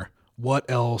daughter. What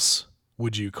else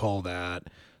would you call that?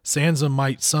 Sansa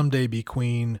might someday be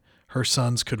queen. Her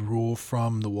sons could rule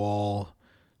from the wall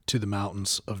to the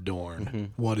mountains of Dorne. Mm-hmm.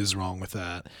 What is wrong with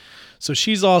that? So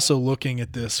she's also looking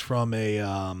at this from a,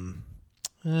 I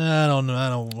don't know, I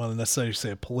don't want to necessarily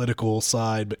say a political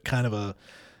side, but kind of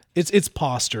it's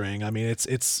posturing. I mean,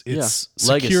 it's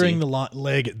securing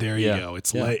legacy. There you go.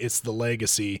 It's the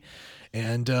legacy,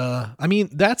 and I mean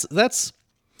that's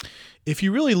if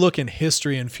you really look in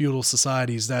history and feudal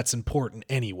societies, that's important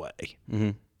anyway.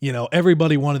 Mm-hmm.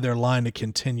 Everybody wanted their line to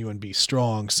continue and be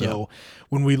strong. So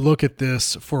when we look at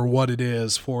this for what it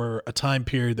is, for a time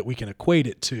period that we can equate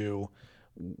it to,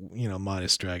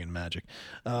 minus dragon magic.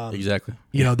 Exactly.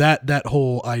 That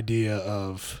whole idea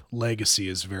of legacy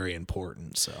is very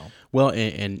important. So well,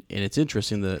 and it's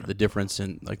interesting the difference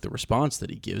in like the response that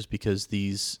he gives, because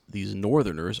these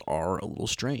Northerners are a little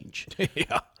strange.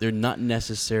 Yeah, they're not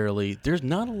necessarily. There's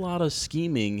not a lot of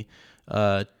scheming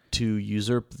to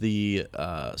usurp the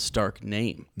Stark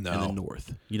name in the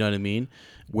North. You know what I mean?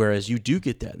 Whereas you do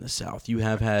get that in the South. You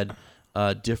have had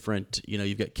different,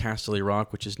 you've got Casterly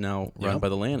Rock, which is now run by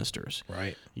the Lannisters.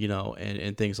 Right.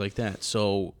 And things like that.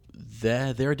 So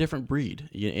they're a different breed.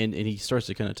 And he starts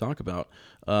to kind of talk about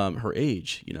her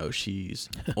age. She's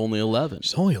only 11.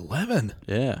 She's only 11.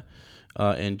 Yeah.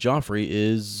 And Joffrey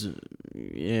is,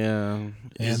 And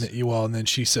then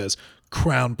she says,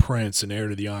 Crown Prince and heir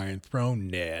to the Iron Throne,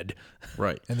 Ned.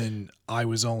 Right. And then I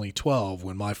was only 12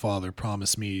 when my father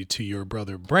promised me to your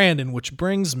brother Brandon, which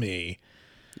brings me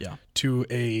to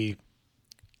a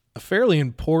fairly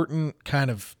important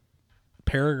kind of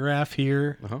paragraph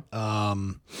here.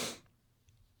 Uh-huh.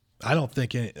 I don't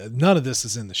think none of this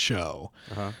is in the show,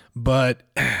 but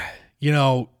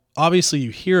obviously you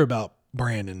hear about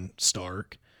Brandon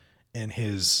Stark and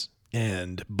his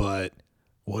end, but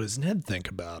what does Ned think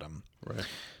about him? Right.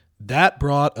 That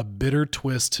brought a bitter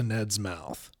twist to Ned's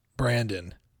mouth.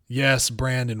 Brandon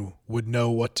would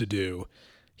know what to do.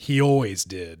 He always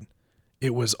did.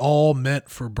 It was all meant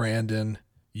for Brandon.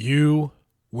 You,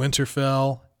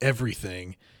 Winterfell,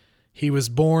 everything. He was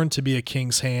born to be a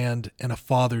king's hand and a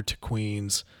father to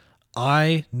queens.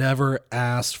 I never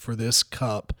asked for this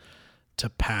cup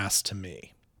to pass to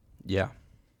me. Yeah.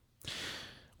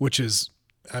 Which is,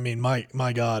 I mean, my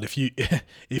God, if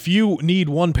you need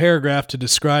one paragraph to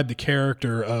describe the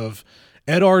character of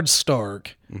Eddard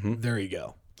Stark, there you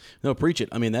go. No, preach it.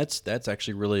 I mean, that's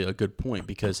actually really a good point,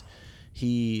 because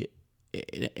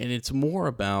it's more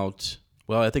about,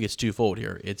 I think it's twofold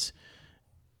here. It's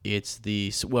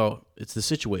the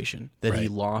situation that he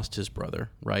lost his brother,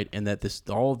 right? And that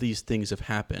all of these things have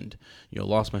happened.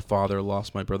 Lost my father,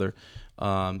 lost my brother.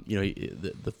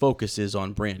 The focus is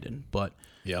on Brandon, but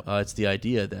it's the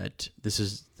idea that this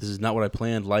is not what I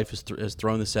planned. Life has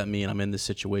thrown this at me, and I'm in this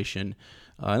situation.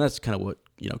 And that's kind of what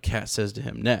Kat says to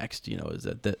him next. Is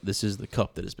that this is the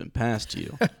cup that has been passed to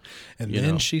you, and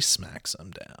then she smacks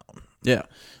him down.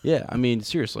 Yeah. I mean,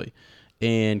 seriously,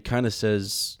 and kind of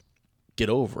says, "Get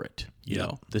over it."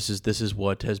 This is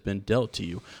what has been dealt to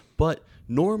you. But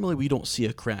normally we don't see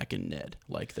a crack in Ned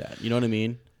like that. You know what I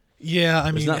mean? Yeah, I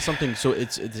It's mean, not something. So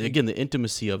it's again the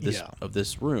intimacy of this Yeah. of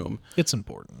this room. it's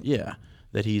important. Yeah,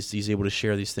 that he's able to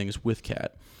share these things with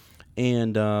Kat,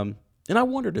 and I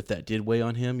wondered if that did weigh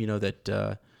on him. You know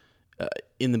that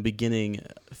in the beginning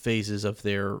phases of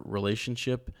their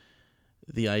relationship,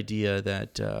 the idea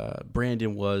that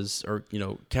Brandon was, or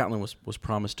Catelyn was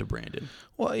promised to Brandon.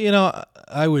 Well,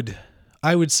 I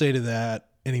would say to that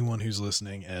anyone who's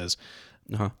listening is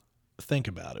think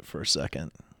about it for a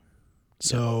second.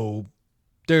 So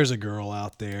there's a girl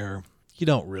out there, you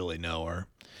don't really know her.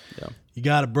 Yeah. You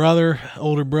got a brother,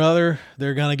 older brother,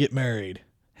 they're gonna get married.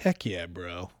 Heck yeah,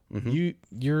 bro.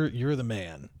 You're the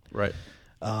man. Right.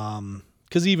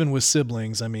 Because even with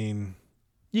siblings, I mean,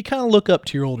 you kind of look up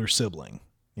to your older sibling.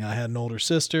 I had an older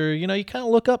sister. You kind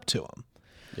of look up to him.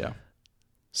 Yeah.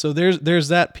 So there's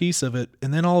that piece of it,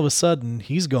 and then all of a sudden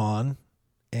he's gone,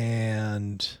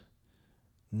 and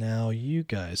now you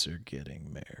guys are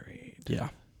getting married. Yeah.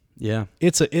 Yeah.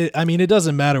 I mean, it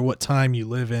doesn't matter what time you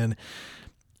live in.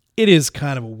 It is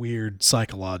kind of a weird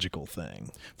psychological thing.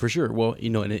 For sure. Well,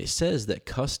 and it says that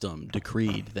custom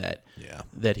decreed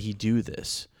that he do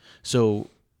this. So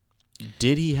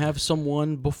did he have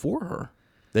someone before her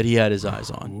that he had his eyes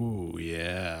on? Ooh,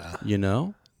 yeah.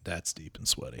 That's deep and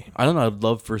sweaty. I don't know. I'd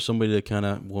love for somebody to kind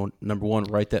of, number one,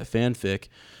 write that fanfic,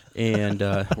 and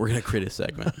we're gonna create a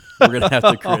segment. We're gonna have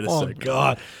to create a segment. Oh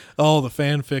God! Oh, the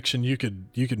fan fiction you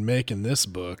could make in this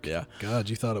book. Yeah. God,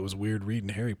 you thought it was weird reading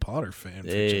Harry Potter fan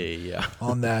fiction. Hey, yeah.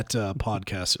 On that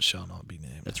podcast that shall not be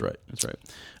named. That's right. That's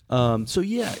right. So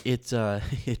yeah, it's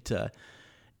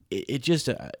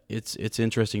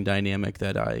interesting dynamic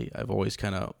that I've always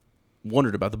kind of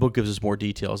wondered about. The book gives us more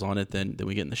details on it than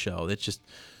we get in the show. It's just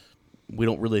we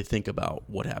don't really think about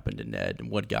what happened to Ned and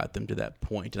what got them to that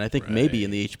point. And I think maybe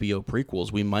in the HBO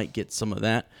prequels we might get some of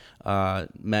that.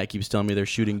 Matt keeps telling me they're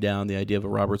shooting down the idea of a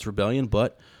Robert's Rebellion,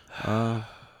 but I'm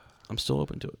still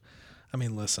open to it. I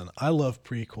mean, listen, I love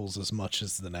prequels as much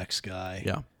as the next guy.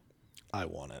 Yeah. I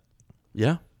want it.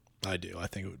 Yeah. I do. I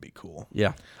think it would be cool.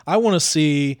 Yeah. I want to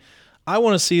see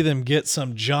them get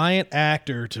some giant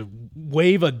actor to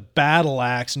wave a battle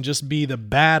axe and just be the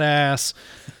badass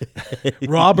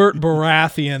Robert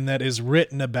Baratheon that is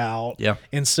written about,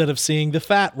 instead of seeing the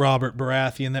fat Robert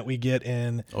Baratheon that we get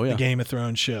in the Game of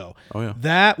Thrones show. Oh, yeah.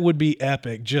 That would be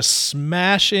epic. Just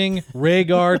smashing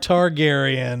Rhaegar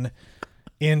Targaryen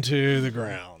into the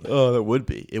ground. Oh, that would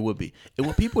be. It would be. And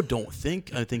what people don't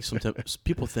think, I think sometimes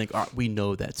people think, we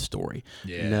know that story.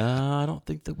 Yeah. No, I don't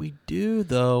think that we do,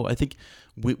 though. I think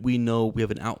we know we have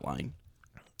an outline,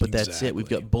 but that's it. We've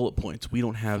got bullet points. We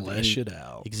don't have Flesh it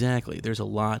out. Exactly. There's a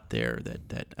lot there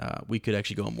that we could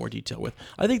actually go in more detail with.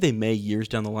 I think they may years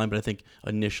down the line, but I think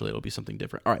initially it'll be something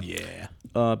different. All right. Yeah.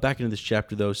 Back into this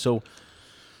chapter, though. So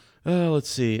let's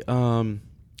see.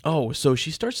 So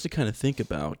she starts to kind of think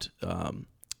about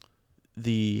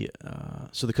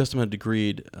so the custom had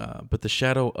decreed, but the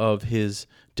shadow of his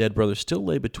dead brother still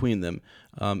lay between them,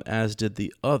 as did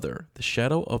the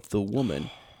shadow of the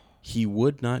woman he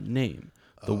would not name,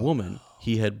 the woman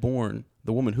who had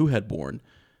borne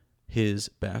his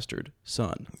bastard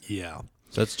son. Yeah.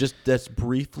 So that's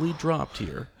briefly dropped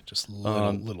here. Just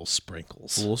little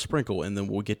sprinkles. A little sprinkle, and then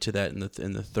we'll get to that in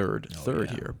the third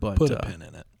here. But put a pin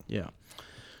in it. Yeah.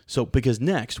 So because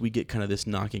next we get kind of this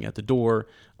knocking at the door,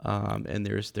 and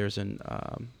there's an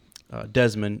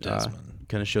Desmond.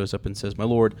 Kind of shows up and says, "My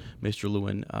lord, Maester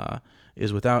Lewin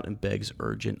is without and begs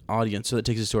urgent audience." So that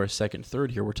takes us to our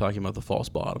third here. We're talking about the false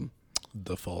bottom.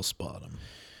 The false bottom.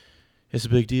 It's a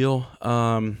big deal.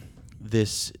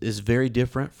 This is very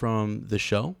different from the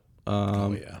show.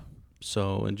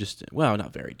 So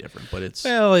not very different, but it's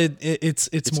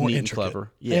it's more neat intricate, and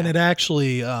clever. Yeah. And it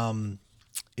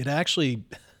actually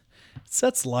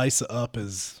sets Lysa up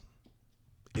as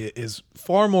is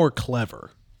far more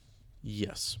clever.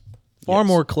 Yes. Far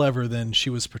more clever than she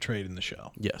was portrayed in the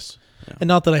show. Yes. Yeah. And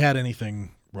not that I had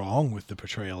anything wrong with the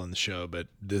portrayal in the show, but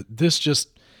this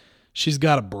just, she's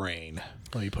got a brain.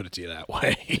 Let me put it to you that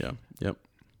way. Yeah.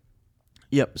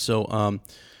 Yep. So,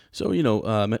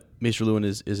 Maester Lewin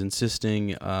is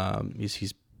insisting.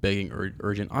 He's begging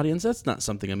urgent audience. That's not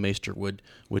something a maester would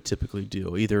typically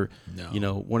do. Either,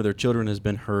 one of their children has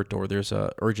been hurt, or there's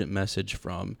a urgent message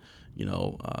from,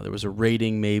 there was a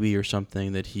raiding maybe or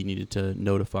something that he needed to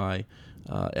notify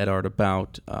Eddard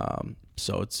about.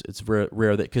 So it's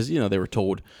rare that, because they were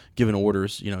given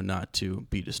orders, not to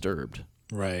be disturbed.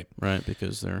 Right.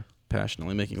 Because they're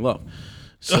passionately making love.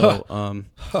 So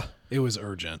it was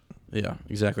urgent. Yeah,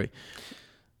 exactly.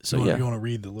 So you want to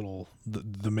read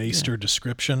the maester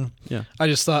description? Yeah. I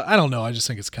just thought, I don't know, I just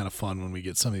think it's kind of fun when we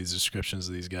get some of these descriptions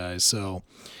of these guys. So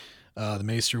The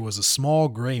maester was a small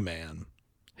gray man.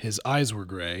 His eyes were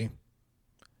gray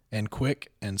and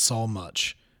quick and saw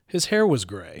much. His hair was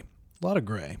gray, a lot of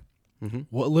gray. Mm-hmm.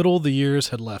 What little the years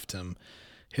had left him.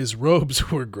 His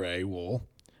robes were gray wool,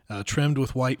 trimmed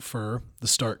with white fur, the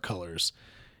stark colors.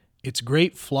 Its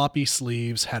great floppy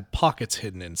sleeves had pockets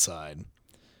hidden inside.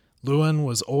 Lewin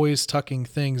was always tucking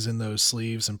things in those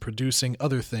sleeves and producing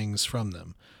other things from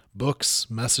them. Books,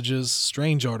 messages,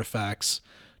 strange artifacts,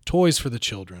 toys for the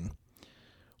children.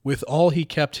 With all he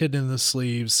kept hidden in the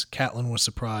sleeves, Catelyn was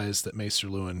surprised that Maester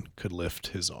Lewin could lift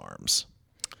his arms.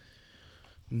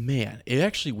 Man, it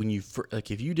actually, when you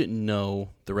if you didn't know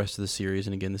the rest of the series,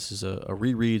 and again, this is a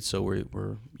reread, so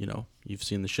we're you've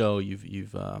seen the show, you've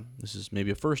this is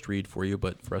maybe a first read for you,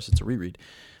 but for us it's a reread.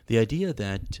 The idea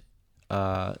that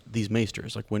these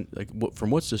maesters, from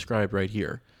what's described right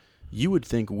here, you would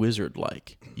think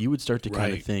wizard-like. You would start to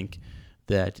kind of think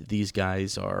that these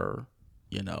guys are,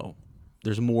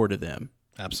 there's more to them.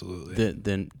 Absolutely.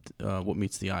 Than what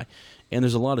meets the eye. And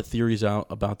there's a lot of theories out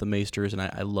about the maesters, and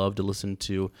I love to listen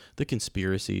to the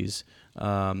conspiracies,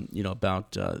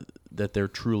 about that they're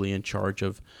truly in charge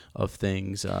of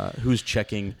things, who's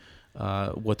checking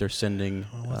what they're sending.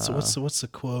 What's the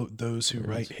quote? Those who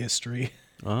write history.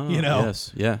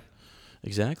 Yes, yeah,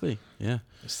 exactly, yeah.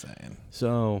 Just saying.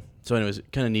 So anyways,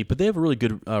 kind of neat. But they have a really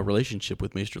good relationship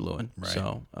with Maester Lewin. Right.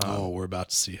 So, we're about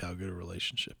to see how good a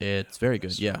relationship. It's very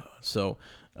good, yeah. So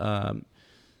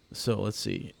let's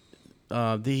see.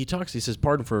 He says,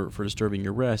 "Pardon for disturbing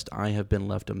your rest. I have been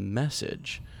left a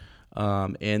message."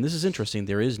 And this is interesting.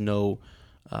 There's no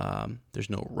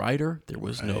rider. There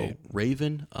was no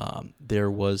raven.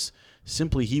 There was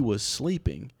simply he was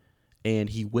sleeping, and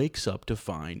he wakes up to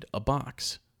find a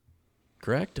box.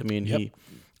 Correct? I mean, yep.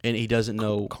 he doesn't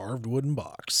know carved wooden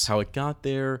box, how it got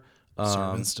there.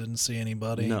 Servants didn't see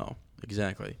anybody. No,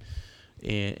 exactly.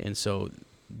 And so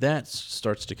that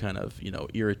starts to kind of,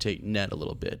 irritate Ned a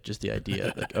little bit. Just the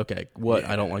idea, like, okay, what?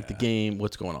 I don't like the game.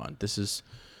 What's going on? This is,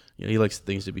 he likes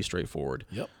things to be straightforward.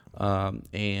 Yep.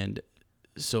 And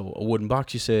so a wooden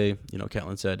box, you say,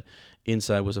 Catelyn said,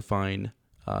 inside was a fine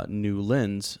new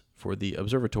lens for the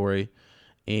observatory,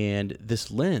 and this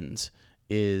lens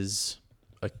is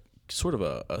a sort of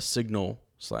a signal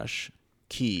 /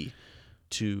 key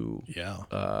to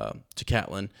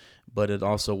Catelyn, but it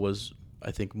also was,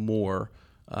 I think, more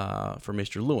for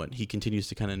Mr. Lewin. He continues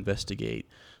to kind of investigate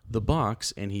the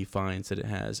box, and he finds that it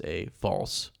has a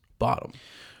false bottom.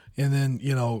 And then,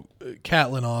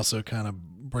 Catelyn also kind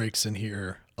of breaks in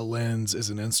here. A lens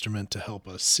is an instrument to help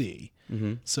us see.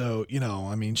 Mm-hmm. So,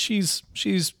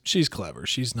 she's clever.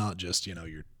 She's not just,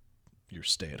 your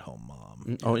stay-at-home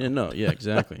mom. Oh, yeah, no, yeah,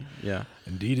 exactly, yeah.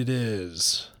 Indeed it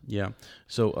is. Yeah.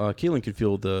 So Catelyn could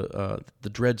feel the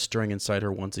dread stirring inside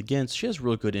her once again. She has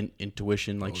real good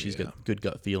intuition, she's got good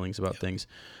gut feelings about things.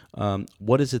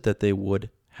 What is it that they would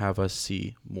have us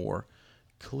see more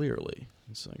clearly?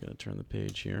 So I'm going to turn the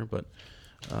page here, but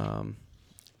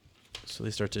so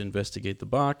they start to investigate the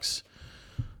box.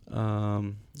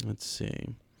 Let's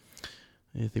see.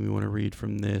 Anything we want to read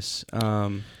from this?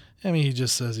 He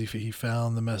just says he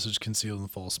found the message concealed in the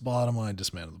false bottom when I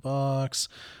dismantled the box,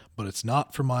 but it's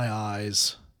not for my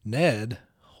eyes. Ned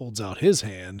holds out his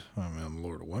hand. I'm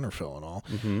Lord of Winterfell and all.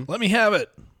 Mm-hmm. Let me have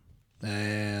it.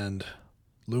 And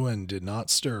Lewin did not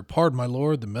stir. Pardon, my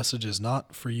lord, the message is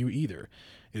not for you either.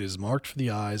 It is marked for the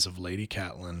eyes of Lady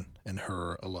Catelyn and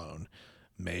her alone.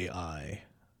 May I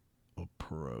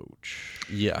approach?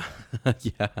 Yeah,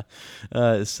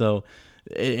 yeah. So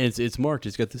it's marked.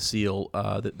 It's got the seal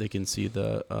that they can see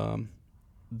the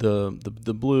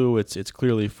blue. It's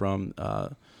clearly from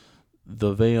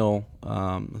the veil.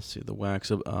 Let's see. The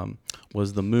wax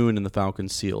was the moon and the falcon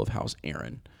seal of House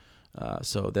Aaron.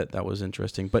 So that was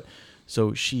interesting. But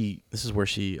so this is where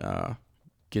she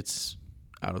gets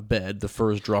out of bed, the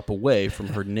furs drop away from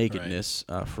her nakedness,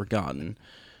 forgotten.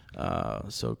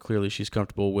 So clearly she's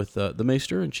comfortable with the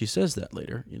maester, and she says that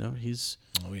later. He's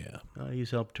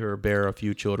he's helped her bear a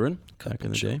few children back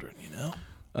in the day.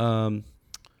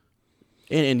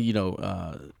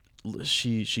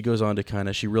 She goes on to kind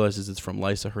of, she realizes it's from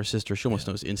Lysa, her sister. She almost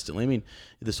knows instantly. I mean,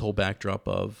 this whole backdrop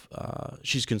of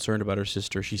she's concerned about her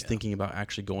sister. She's thinking about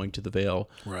actually going to the Vale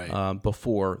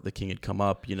before the king had come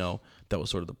up. That was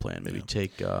sort of the plan. Maybe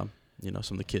take some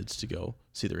of the kids to go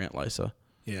see their Aunt Lysa.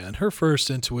 Yeah, and her first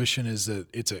intuition is that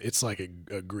it's like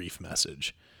a grief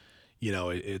message.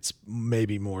 It's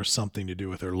maybe more something to do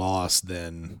with her loss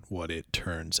than what it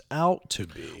turns out to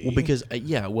be. Well, because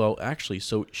actually,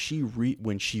 so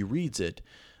when she reads it,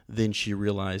 then she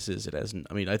realizes it hasn't.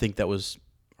 I mean, I think that was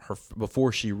her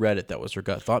before she read it. That was her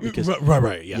gut thought because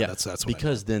right. Yeah, that's what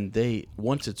because then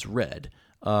once it's read,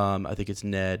 I think it's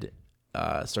Ned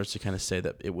starts to kind of say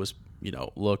that it was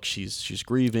look, she's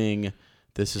grieving.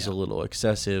 This is a little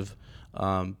excessive,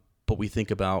 but we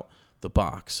think about the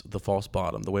box, the false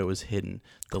bottom, the way it was hidden,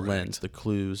 the lens, the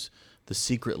clues, the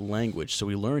secret language. So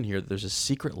we learn here that there's a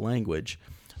secret language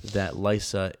that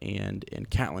Lysa and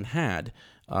Catelyn had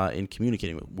in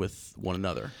communicating with one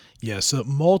another. Yeah, so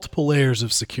multiple layers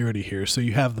of security here. So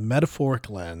you have the metaphoric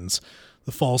lens,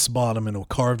 the false bottom in a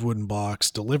carved wooden box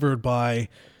delivered by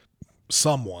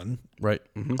someone, right,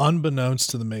 mm-hmm. unbeknownst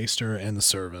to the maester and the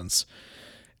servants,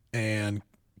 and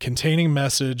containing a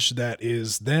message that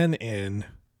is then in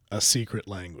a secret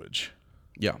language.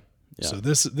 Yeah. So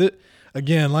this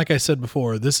again, like I said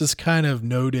before, this is kind of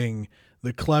noting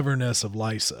the cleverness of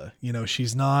Lysa.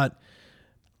 She's not.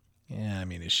 Yeah, I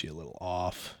mean, is she a little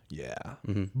off? Yeah,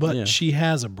 mm-hmm. But she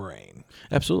has a brain.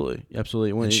 Absolutely.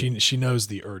 When she knows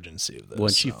the urgency of this.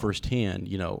 When she firsthand,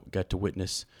 got to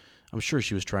witness. I'm sure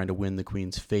she was trying to win the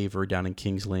Queen's favor down in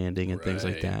King's Landing and things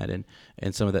like that, and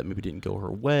some of that maybe didn't go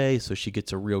her way, so she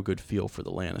gets a real good feel for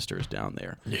the Lannisters down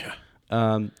there. Yeah.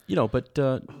 But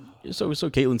so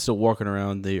Catelyn's still walking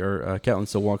around Catelyn's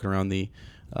still walking around the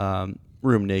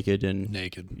room naked.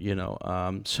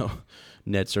 So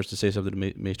Ned starts to say something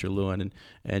to Maester Luwin,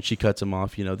 and she cuts him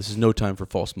off. This is no time for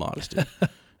false modesty.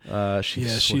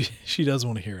 She doesn't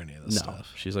want to hear any of this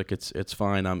stuff. She's like, it's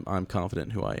fine. I'm confident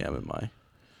in who I am in my.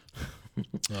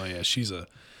 Oh yeah, she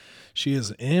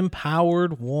is an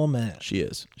empowered woman. She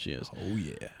is. Oh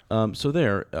yeah. So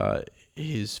there,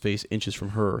 his face inches from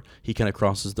her. He kind of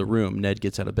crosses the room. Ned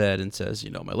gets out of bed and says,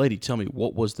 "My lady, tell me,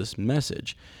 what was this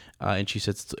message?" And she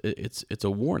says, "It's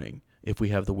a warning. If we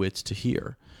have the wits to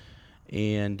hear."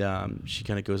 And she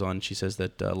kind of goes on. She says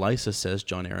that Lysa says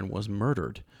Jon Arryn was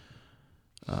murdered.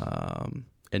 And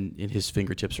his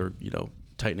fingertips are,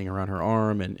 tightening around her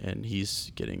arm, and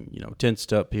he's getting,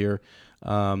 tensed up here.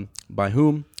 By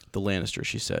whom? The Lannister,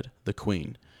 she said. The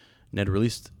Queen. Ned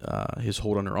released his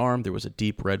hold on her arm. There was a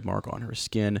deep red mark on her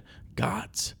skin.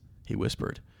 "Gods," he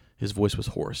whispered. His voice was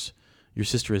hoarse. "Your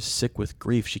sister is sick with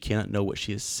grief. She cannot know what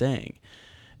she is saying."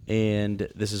 And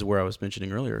this is where I was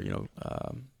mentioning earlier,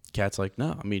 Kat's like,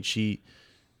 no, I mean,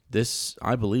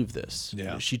 I believe this.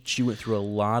 Yeah. She went through a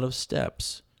lot of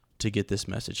steps to get this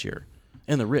message here,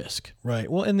 and the risk. Right.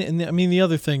 Well, and I mean, the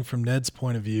other thing from Ned's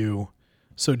point of view,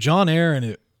 so Jon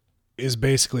Arryn is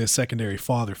basically a secondary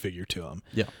father figure to him.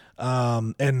 Yeah.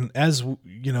 And as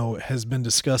has been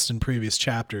discussed in previous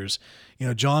chapters,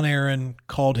 Jon Arryn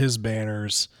called his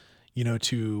banners,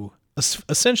 to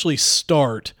essentially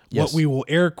start what we will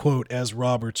air quote as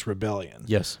Robert's Rebellion.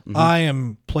 Yes. Mm-hmm. I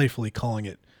am playfully calling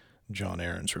it Jon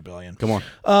Arryn's Rebellion. Come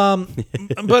on.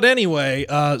 But anyway,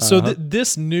 so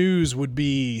this news would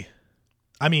be,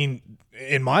 I mean,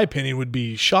 in my opinion, would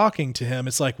be shocking to him.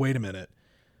 It's like, wait a minute.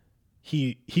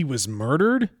 He was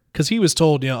murdered? Because he was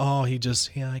told, he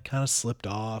kind of slipped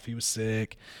off. He was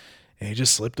sick. And he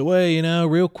just slipped away,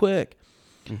 real quick.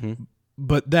 Mm-hmm.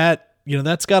 But that,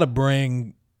 that's got to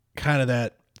bring kind of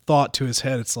that thought to his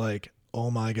head. It's like, oh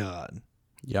my God.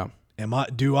 Yeah.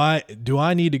 Do I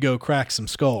need to go crack some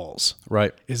skulls?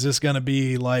 Right. Is this going to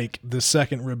be like the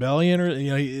second rebellion, or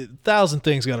 1,000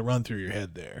 things got to run through your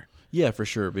head there? Yeah, for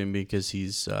sure. Because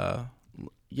he's,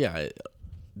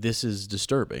 this is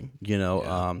disturbing.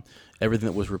 Everything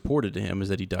that was reported to him is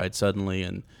that he died suddenly,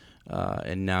 and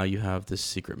now you have this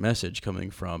secret message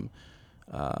coming from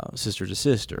sister to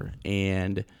sister,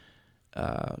 and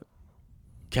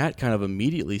Cat kind of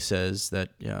immediately says that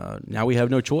now we have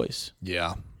no choice.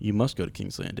 Yeah. You must go to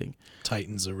King's Landing.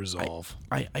 Tightens the resolve.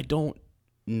 I don't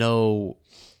know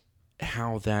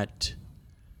how that...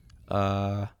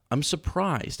 I'm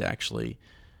surprised, actually,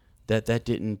 that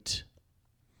didn't...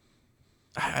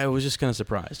 I was just kind of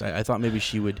surprised. I thought maybe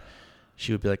she would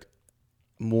be like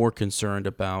more concerned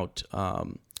about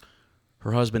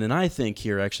her husband. And I think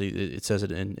here, actually, it says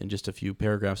it in just a few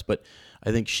paragraphs, but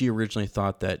I think she originally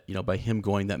thought that, by him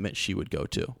going, that meant she would go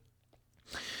too.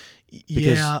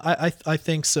 Yeah, I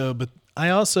think so. But I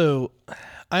also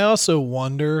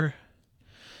wonder,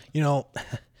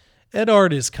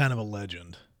 Eddard is kind of a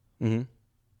legend. Mm-hmm.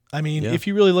 I mean, if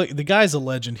you really look, the guy's a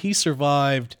legend. He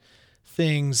survived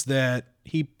things that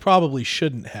he probably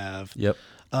shouldn't have. Yep.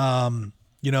 And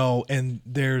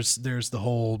there's the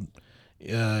whole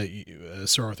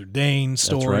Sir Arthur Dane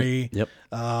story. That's right.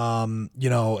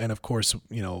 Yep. And of course,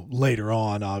 later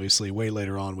on, obviously, way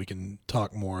later on, we can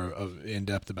talk more in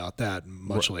depth about that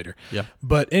much later. Yeah.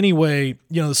 But anyway,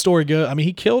 the story goes, I mean,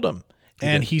 he killed him.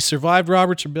 And he survived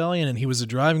Robert's Rebellion, and he was a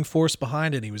driving force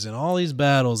behind it. He was in all these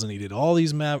battles, and he did all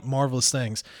these marvelous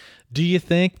things. Do you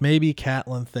think maybe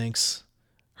Catelyn thinks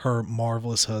her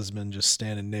marvelous husband just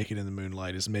standing naked in the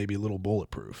moonlight is maybe a little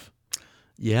bulletproof?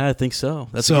 Yeah, I think so.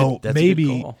 That's so. a good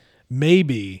call.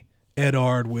 Maybe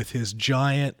Eddard with his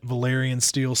giant Valyrian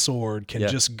steel sword can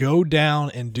just go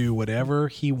down and do whatever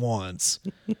he wants.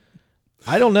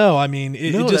 I don't know. I mean,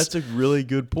 that's a really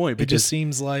good point. It just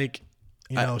seems like,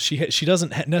 she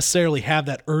doesn't necessarily have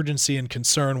that urgency and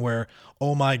concern where,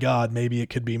 oh my God, maybe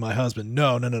it could be my husband.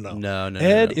 No.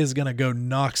 Ed is going to go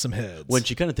knock some heads. When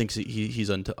she kind of thinks he's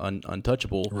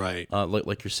untouchable, right?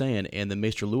 Like you're saying, and then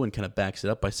Maester Lewin kind of backs it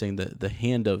up by saying that the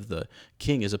hand of the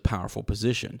king is a powerful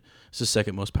position. It's the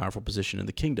second most powerful position in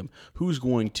the kingdom. Who's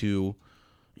going to,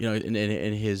 and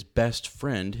his best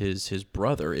friend, his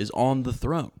brother, is on the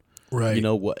throne. Right.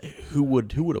 Who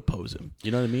would oppose him?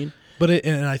 You know what I mean? But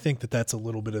and I think that's a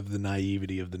little bit of the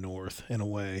naivety of the North in a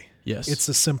way. Yes. It's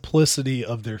the simplicity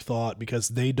of their thought because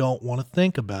they don't want to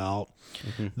think about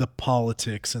the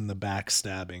politics and the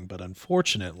backstabbing. But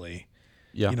unfortunately,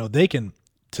 they can,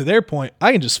 to their point,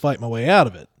 I can just fight my way out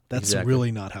of it. That's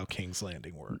really not how King's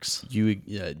Landing works.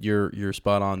 You're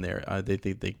spot on there. They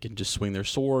can just swing their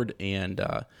sword and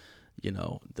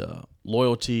the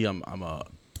loyalty.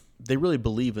 They really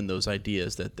believe in those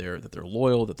ideas that they're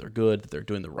loyal, that they're good, that they're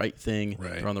doing the right thing,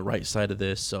 they're on the right side of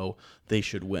this, so they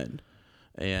should win.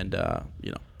 And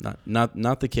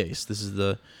not the case. This is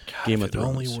the Game of Thrones.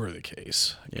 If it only were the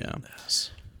case. Yeah.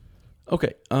 Goodness.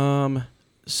 Okay.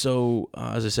 So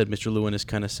as I said, Mr. Lewin is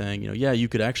kind of saying, you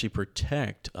could actually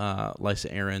protect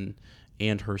Lysa Arryn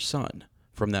and her son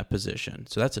from that position.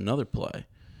 So that's another play,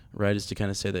 right? Is to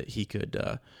kind of say that he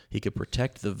could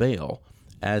protect the Vale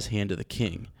as Hand of the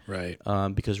King. Right.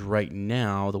 Because right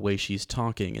now, the way she's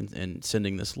talking and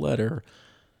sending this letter,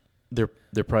 they're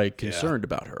probably concerned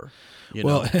about her.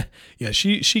 Well, yeah,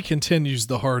 she continues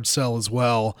the hard sell as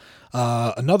well.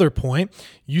 Another point,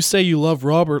 you say you love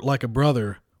Robert like a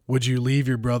brother. Would you leave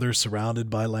your brother surrounded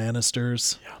by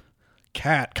Lannisters? Yeah.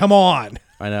 Cat, come on.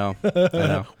 I know.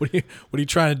 What are you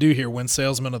trying to do here? Win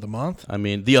Salesman of the Month? I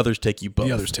mean, the others take you both.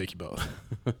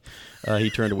 He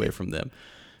turned away from them.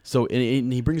 So,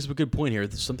 and he brings up a good point here.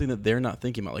 There's something that they're not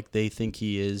thinking about. Like, they think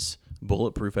he is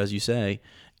bulletproof, as you say.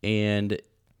 And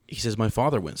he says, my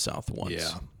father went south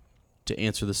once to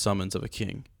answer the summons of a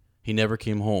king. He never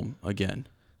came home again.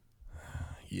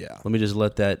 Yeah. Let me just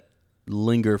let that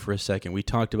linger for a second. We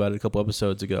talked about it a couple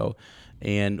episodes ago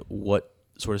and what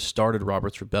sort of started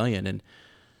Robert's Rebellion. And,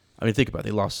 I mean, think about it.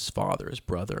 He lost his father, his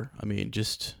brother. I mean,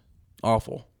 just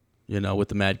awful, what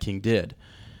the Mad King did.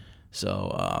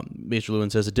 So, Maester Lewin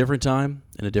says a different time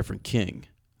and a different king.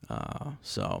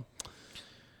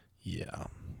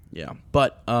 Yeah.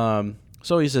 But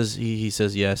so he says he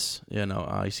says yes.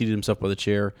 He seated himself by the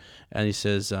chair, and he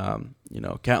says,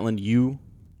 Catelyn, you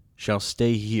shall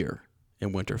stay here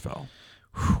in Winterfell.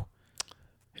 Whew.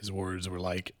 His words were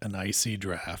like an icy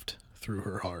draft through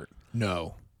her heart.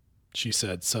 No, she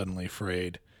said, suddenly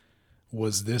afraid.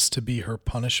 Was this to be her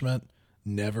punishment?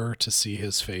 Never to see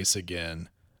his face again,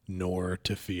 nor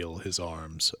to feel his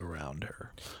arms around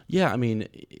her. Yeah, I mean,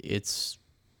 it's...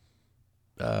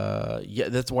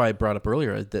 that's why I brought up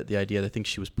earlier that the idea that I think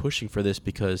she was pushing for this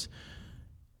because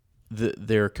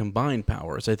their combined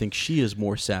powers. I think she is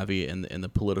more savvy in the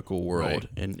political world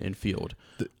and field.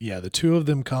 The two of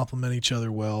them complement each other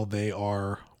well. They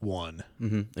are one.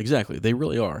 Mm-hmm, exactly. They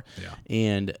really are. Yeah.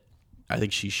 And I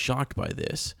think she's shocked by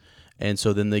this. And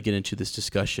so then they get into this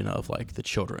discussion of, like, the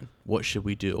children. What should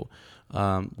we do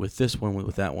with this one,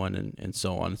 with that one, and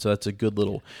so on. So that's a good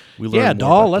little...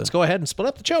 Let's go ahead and split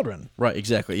up the children. Right,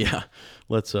 exactly, yeah.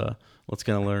 Let's kind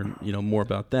of learn, more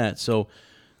about that. So,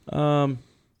 there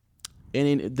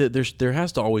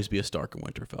has to always be a Stark in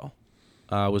Winterfell.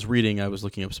 I was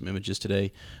looking up some images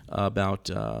today about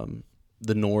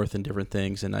the North and different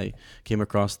things, and I came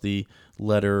across the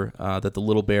letter that the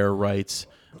little bear writes...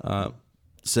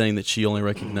 saying that she only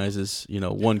recognizes,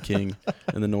 one king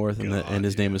in the North, and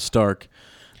his name is Stark.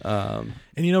 And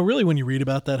really, when you read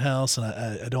about that house, and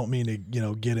I don't mean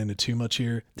to get into too much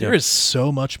here, there is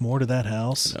so much more to that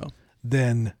house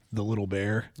than the little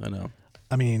bear. I know.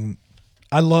 I mean,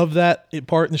 I love that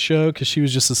part in the show because she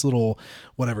was just this little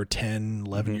 10,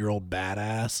 11-year-old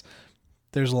badass.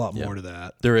 There's a lot more to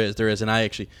that. There is, and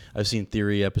I've seen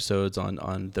theory episodes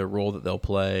on the role that they'll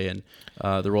play and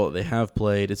the role that they have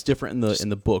played. It's different in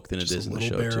the book than it is in the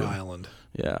show Little Bear too. Island.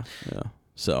 Yeah.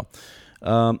 So,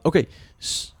 okay.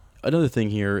 another thing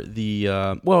here, he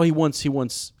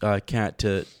wants Cat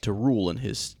to rule in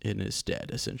his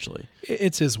stead, essentially.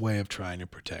 It's his way of trying to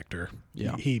protect her.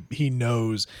 Yeah. He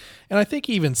knows, and I think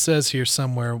he even says here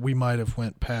somewhere, we might have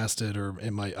went past it, or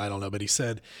it might, I don't know, but he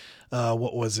said,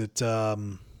 what was it?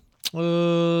 Something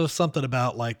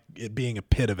about like it being a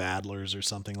pit of adlers or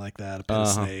something like that, a pit of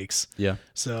snakes. Yeah.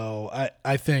 So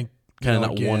I think Kind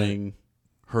of not wanting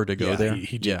her to go there.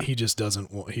 He just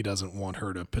doesn't want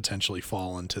her to potentially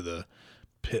fall into the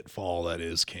pitfall that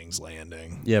is King's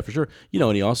Landing. Yeah, for sure.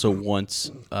 And he also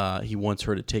wants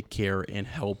her to take care and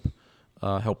help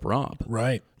Rob.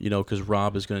 Right. Because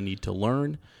Rob is going to need to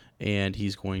learn, and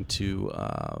he's going to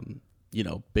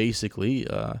basically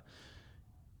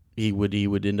he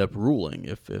would end up ruling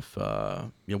if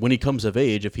when he comes of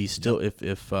age, if he's still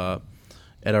if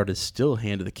Eddard is still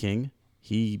Hand of the King,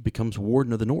 he becomes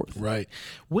Warden of the North. Right.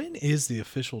 When is the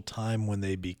official time when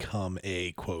they become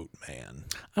a, quote, man?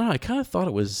 I don't know. I kind of thought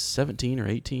it was 17 or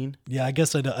 18. Yeah, I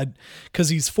guess because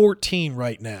he's 14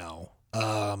 right now.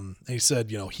 He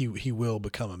said, he will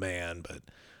become a man, but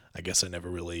I guess I never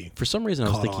really. For some reason,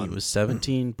 I was thinking it was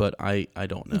 17, but I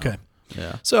don't know. Okay.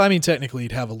 Yeah. So, I mean, technically,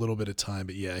 he'd have a little bit of time,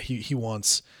 but yeah, he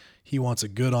wants a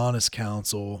good, honest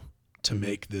counsel to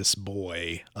make this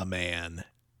boy a man.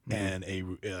 And a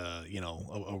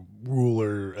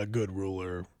ruler, a good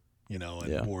ruler,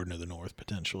 and Warden of the North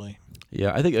potentially.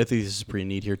 Yeah, I think this is pretty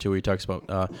neat here too. Where he talks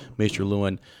about Maester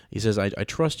Lewin. He says, "I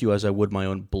trust you as I would my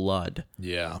own blood.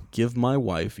 Yeah. Give my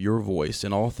wife your voice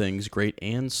in all things, great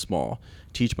and small.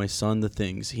 Teach my son the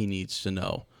things he needs to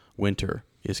know. Winter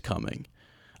is coming."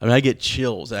 I mean, I get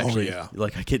chills actually. Oh, yeah.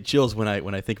 Like I get chills when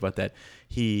I think about that.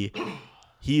 He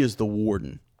is the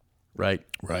warden, right?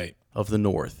 Right. Of the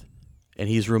North. And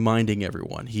he's reminding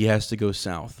everyone he has to go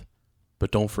south.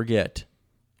 But don't forget,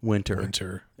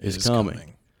 winter is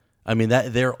coming. I mean,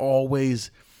 that they're always,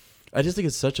 I just think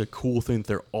it's such a cool thing that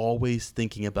they're always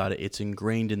thinking about it. It's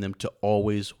ingrained in them to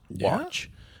always watch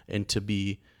and to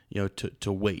be,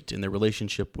 to wait. And their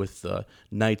relationship with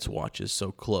Night's Watch is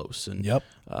so close. And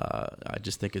I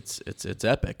just think it's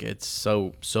epic. It's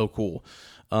so cool.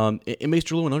 And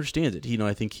Maester Lewin understands it.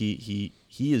 I think he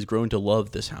has grown to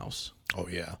love this house. Oh,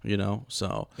 yeah.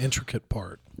 So. Intricate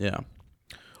part. Yeah.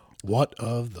 What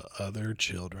of the other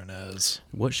children as?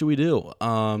 What should we do?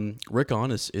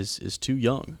 Rickon is too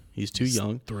young. He's too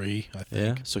young. 3, I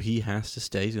think. Yeah, so he has to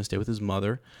stay. He's going to stay with his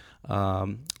mother.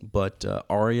 But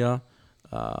Arya,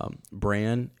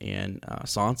 Bran, and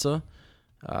Sansa,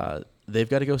 they've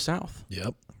got to go south.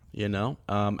 Yep.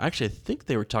 Actually, I think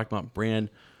they were talking about Bran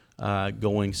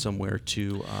going somewhere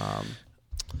to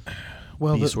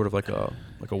be sort of like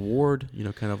a ward,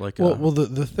 kind of like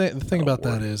the thing about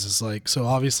that is like, so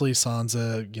obviously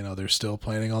Sansa, they're still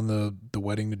planning on the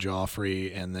wedding to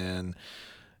Joffrey, and then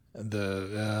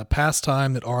the past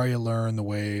time that Arya learned the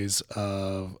ways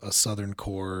of a southern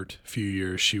court, a few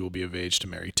years she will be of age to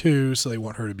marry too, so they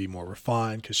want her to be more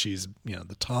refined because she's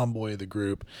the tomboy of the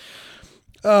group.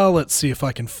 Let's see if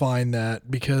I can find that,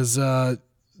 because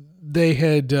they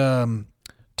had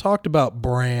talked about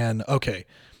Bran. Okay.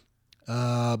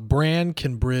 Bran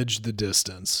can bridge the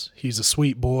distance. He's a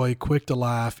sweet boy, quick to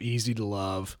laugh, easy to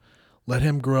love. Let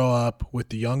him grow up with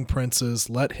the young princes.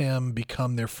 Let him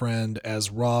become their friend as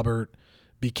Robert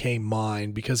became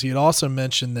mine, because he had also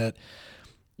mentioned that,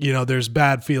 there's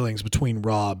bad feelings between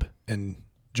Rob and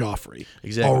Joffrey.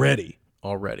 Exactly.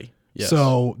 Already. Yes.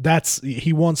 So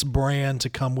he wants Bran to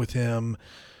come with him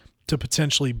to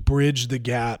potentially bridge the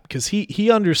gap, because he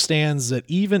understands that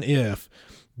even if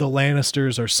the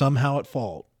Lannisters are somehow at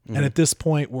fault, and at this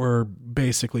point we're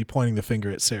basically pointing the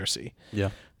finger at Cersei. Yeah.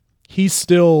 He's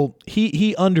still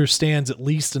he understands at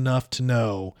least enough to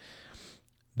know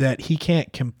that he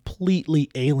can't completely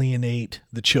alienate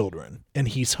the children, and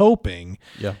he's hoping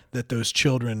that those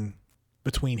children,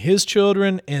 between his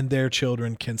children and their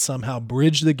children, can somehow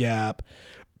bridge the gap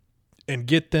and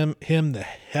get him the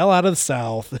hell out of the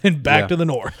South and back to the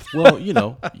North. Well,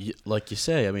 like you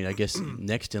say, I mean, I guess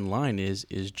next in line is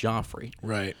Joffrey.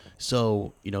 Right.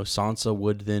 So, Sansa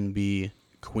would then be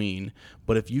queen.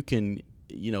 But if you can,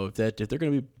 if they're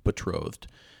going to be betrothed,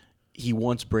 he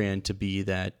wants Bran to be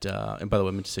that. And by the way,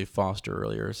 I meant to say foster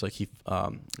earlier. It's like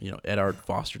Eddard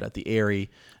fostered at the Eyrie.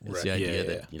 It's the idea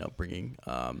that bringing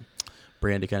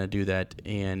Bran to kind of do that,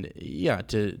 and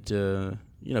to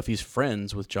if he's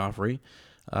friends with Joffrey,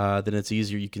 then it's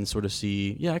easier. You can sort of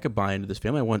see, I could buy into this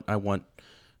family. I want,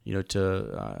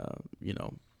 to,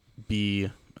 be,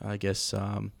 I guess,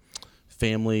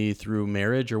 family through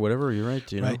marriage or whatever. You're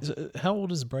right. Right. So how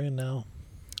old is Bran now?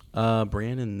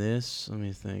 Bran in this, let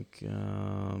me think.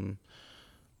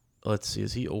 Let's see.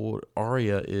 Is he old?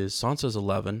 Sansa's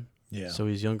 11. Yeah. So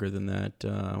he's younger than that.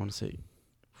 I want to say.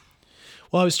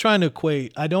 Well, I was trying to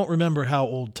equate. I don't remember how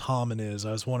old Tommen is.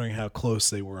 I was wondering how close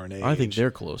they were in age. I think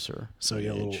they're closer. So in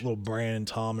yeah, age. little Bran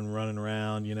Tommen running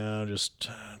around, just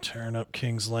tearing up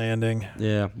King's Landing.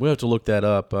 Yeah, we have to look that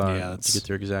up Yeah, to get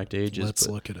their exact ages. Let's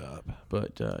look it up.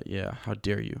 But yeah, how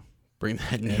dare you bring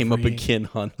that name up again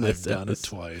on this I've done it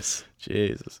episode. twice.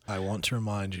 Jesus. I want to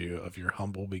remind you of your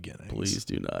humble beginnings. Please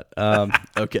do not.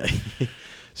 Okay.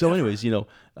 So anyways,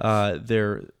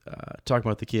 they're talking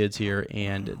about the kids here,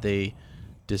 and they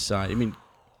decide. I mean,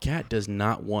 Kat does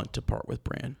not want to part with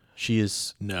Bran. She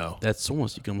is No. That's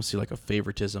almost, you can almost see like a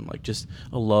favoritism, like just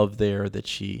a love there that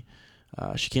she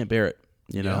can't bear it.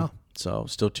 Yeah. So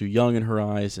still too young in her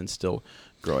eyes, and still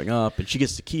growing up, and she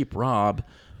gets to keep Rob.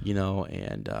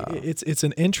 And It's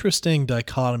an interesting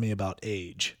dichotomy about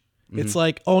age. It's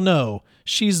like, oh no,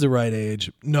 she's the right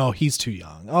age. No, he's too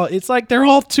young. Oh, it's like they're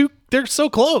so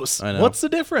close. I know. What's the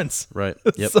difference? right.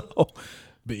 Yep.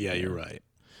 But yeah, you're right.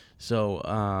 So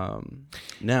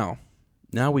now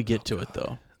we get to it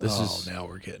though. Now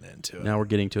we're getting into it. Now we're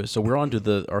getting to it. So we're on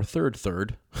to our third.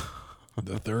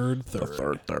 The third.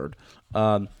 The third.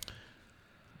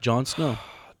 Jon Snow.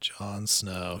 Jon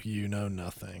Snow, you know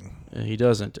nothing. He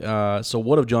doesn't. So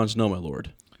what of Jon Snow, my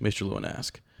lord? Mr. Lewin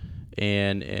asks.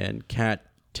 And Kat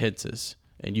tenses,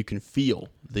 and you can feel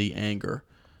the anger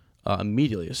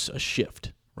immediately, a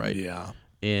shift, right? Yeah.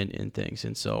 In things.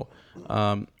 And so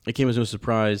it came as no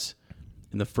surprise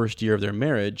in the first year of their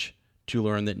marriage to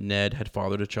learn that Ned had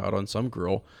fathered a child on some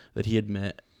girl that he had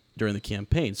met during the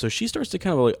campaign. So she starts to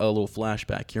kind of a little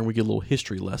flashback here, and we get a little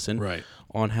history lesson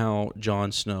on how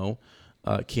Jon Snow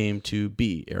came to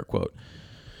be, air quote.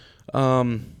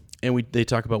 And they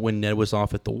talk about when Ned was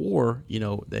off at the war,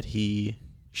 that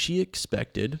she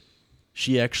expected,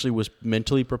 she actually was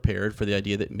mentally prepared for the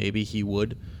idea that maybe he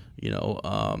would,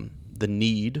 the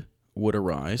need would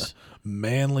arise.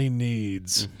 Manly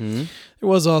needs. Mm-hmm. There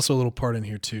was also a little part in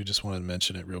here too, just wanted to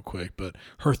mention it real quick, but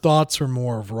her thoughts were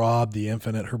more of Robb, the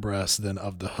infant at her breast, than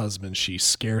of the husband she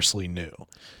scarcely knew.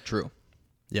 True.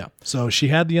 Yeah. So she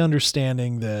had the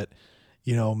understanding that,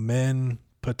 men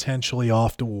potentially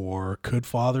off to war could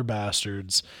father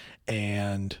bastards,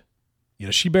 and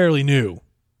she barely knew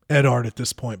Eddard at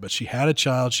this point, but she had a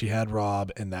child, she had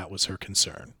Robb, and that was her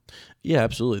concern. Yeah,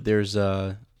 absolutely. There's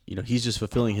he's just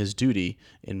fulfilling his duty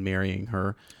in marrying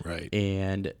her, right?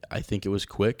 And I think it was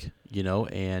quick,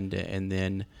 and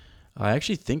then I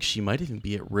actually think she might even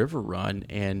be at River Run,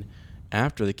 and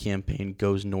after the campaign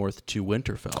goes north to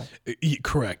Winterfell.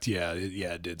 Correct. Yeah,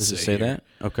 it did. Does it say that?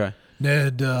 Okay.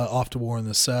 Ned off to war in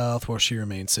the south, while she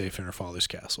remained safe in her father's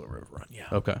castle at River Run. Yeah.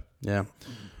 Okay. Yeah.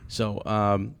 So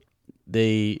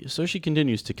she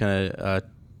continues to kind of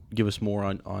give us more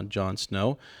on Jon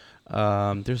Snow.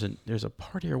 There's a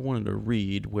part here I wanted to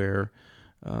read where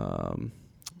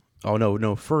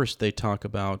first they talk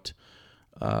about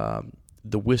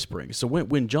the whispering. So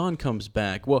when Jon comes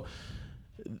back, well,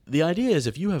 the idea is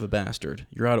if you have a bastard,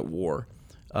 you're out at war.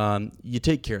 You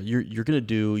take care.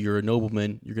 You're a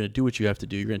nobleman. You're going to do what you have to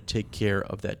do. You're going to take care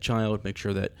of that child, make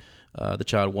sure that the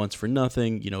child wants for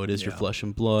nothing. It is your flesh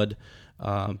and blood,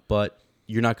 but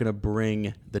you're not going to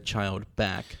bring the child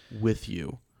back with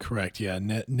you. Correct. Yeah.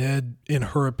 Ned, in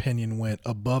her opinion, went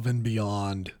above and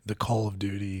beyond the call of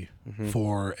duty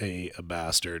for a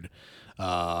bastard,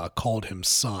 called him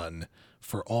son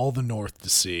for all the North to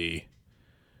see.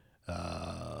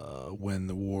 When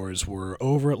the wars were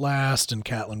over at last and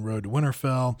Catelyn rode to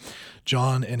Winterfell,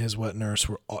 Jon and his wet nurse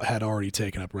had already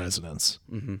taken up residence.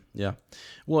 Mm-hmm. Yeah.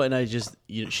 Well, and I just,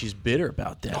 she's bitter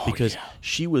about that because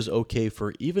she was okay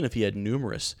for, even if he had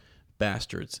numerous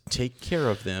bastards, take care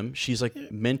of them. She's like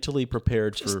mentally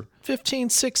prepared just for 15,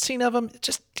 16 of them.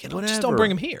 Just whatever. Just don't bring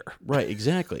them here. Right.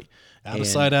 Exactly. Out of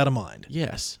sight, out of mind.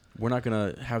 Yes. We're not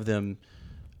going to have them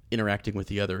interacting with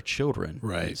the other children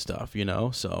and stuff,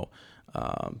 so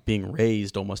being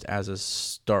raised almost as a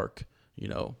Stark,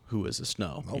 who is a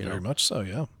Snow. Very much so,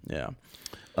 yeah. Yeah.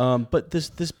 But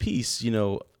this piece,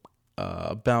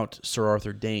 about Sir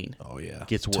Arthur Dayne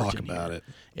gets worked Talk in about here. it.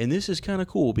 And this is kind of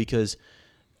cool because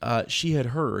she had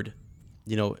heard,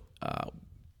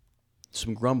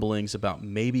 some grumblings about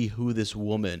maybe who this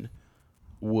woman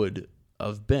would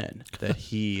have been that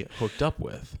he hooked up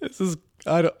with. This is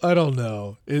I don't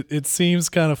know. It seems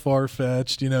kind of far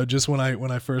fetched, just when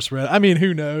I first read it. I mean,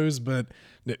 who knows? But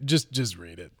just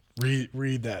read it.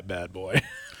 Read that bad boy.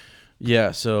 Yeah.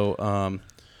 So,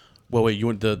 well, wait. You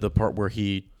want the part where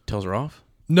he tells her off?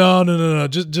 No.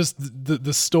 Just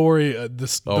the story.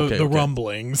 The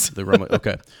rumblings. The rumbling.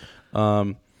 Okay.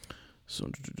 So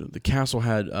the castle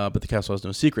had, but the castle has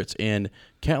no secrets. And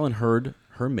Catelyn heard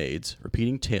her maids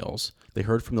repeating tales they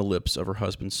heard from the lips of her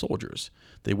husband's soldiers.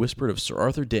 They whispered of Sir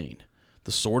Arthur Dane,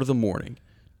 the sword of the morning,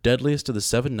 deadliest of the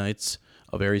 7 knights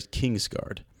of Aerys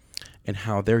Kingsguard, and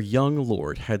how their young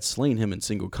lord had slain him in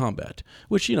single combat,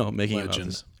 which, making him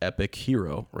this epic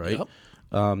hero, right?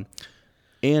 Yep.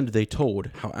 And they told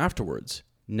how afterwards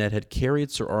Ned had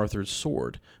carried Sir Arthur's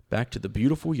sword back to the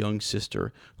beautiful young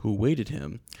sister who awaited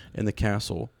him in the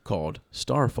castle called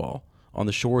Starfall on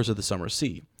the shores of the summer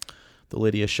sea. The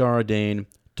Lady Ashara Dane,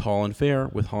 tall and fair,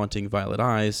 with haunting violet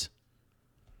eyes.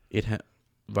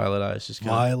 Violet eyes just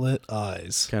Violet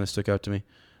eyes kind of stuck out to me.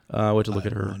 I went to look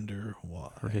at her wonder why.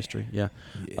 Her history. Yeah.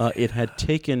 It had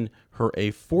taken her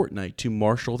a fortnight to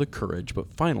marshal the courage,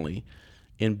 but finally,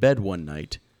 in bed one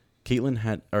night,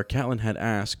 Catelyn had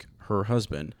asked her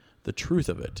husband the truth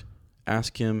of it.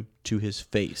 Ask him to his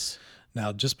face.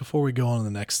 Now, just before we go on to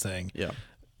the next thing, Yeah.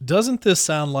 doesn't this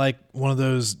sound like one of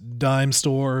those dime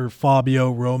store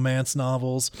Fabio romance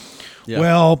novels? Yeah.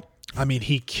 Well, I mean,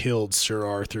 he killed Sir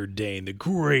Arthur Dane, the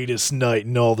greatest knight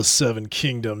in all the 7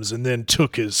 kingdoms, and then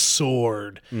took his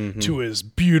sword to his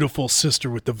beautiful sister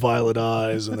with the violet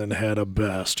eyes and then had a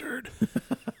bastard.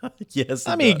 Yes.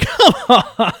 I mean, come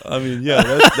on. I mean,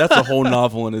 yeah, that's a whole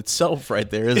novel in itself right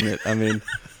there, isn't it? I mean,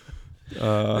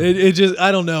 It just,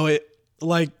 I don't know.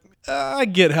 I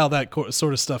get how that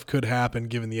sort of stuff could happen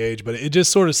given the age, but it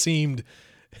just sort of seemed,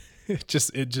 it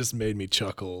just made me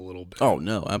chuckle a little bit. oh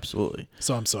no, absolutely.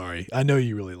 So I'm sorry. I know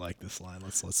you really like this line.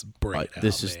 Let's bring it out.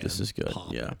 This is good.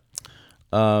 Pop yeah.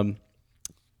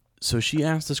 So she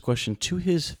asked this question to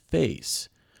his face.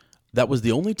 That was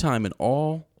the only time in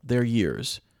all their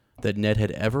years that Ned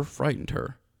had ever frightened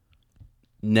her.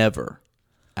 Never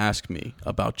ask me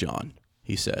about John,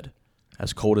 he said,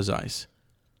 as cold as ice.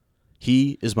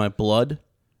 He is my blood,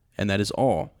 and that is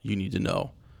all you need to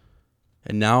know.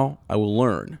 And now I will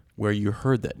learn where you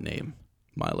heard that name,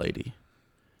 my lady.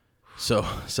 So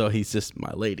he's just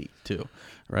my lady too,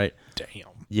 right? Damn.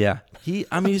 Yeah.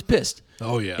 He's pissed.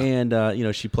 Oh yeah.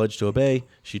 And she pledged to obey.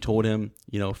 She told him,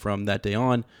 from that day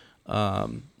on,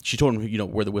 she told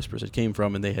him, where the whispers had came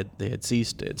from, and they had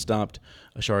ceased, they had stopped.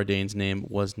 Ashara Dane's name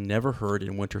was never heard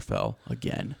in Winterfell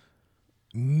again.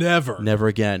 Never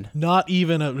again. Not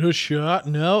even a shot.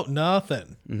 No,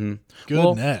 nothing. Mm-hmm.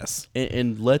 Goodness. Well,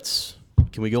 and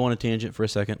can we go on a tangent for a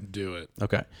second? Do it.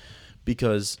 Okay.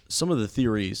 Because some of the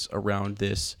theories around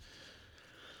this,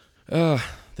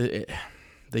 they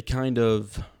kind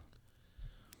of,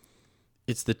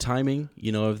 it's the timing,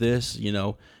 of this,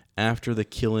 after the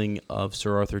killing of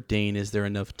Sir Arthur Dane, is there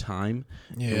enough time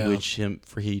in which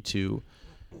for he to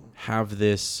have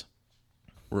this,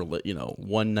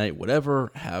 one night,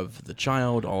 whatever, have the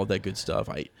child, all of that good stuff?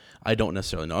 I don't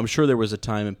necessarily know. I'm sure there was a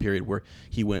time and period where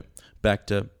he went back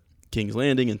to King's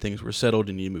Landing and things were settled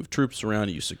and you moved troops around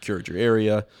and you secured your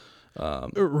area.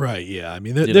 Right. Yeah. I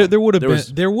mean,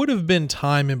 there would have been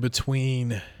time in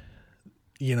between,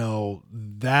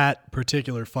 that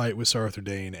particular fight with Sir Arthur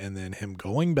Dane and then him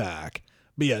going back.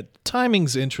 But yeah,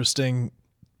 timing's interesting.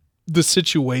 The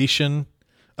situation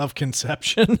of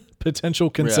conception, potential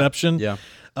conception. Yeah.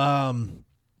 I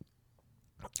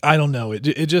don't know.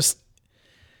 It's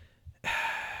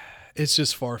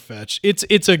just far-fetched.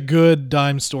 It's a good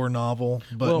dime store novel,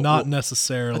 but not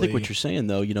necessarily. I think what you're saying,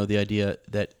 though, the idea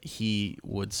that he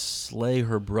would slay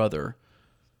her brother,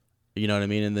 you know what I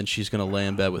mean, and then she's going to lay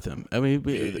in bed with him. I mean,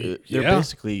 they're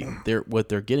basically what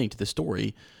they're getting to the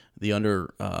story. The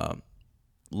underlying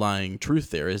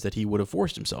truth there is that he would have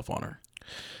forced himself on her.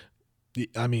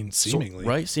 I mean, seemingly.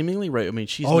 Right? Seemingly, right? I mean,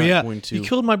 she's not going to... You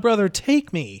killed my brother,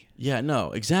 take me. Yeah,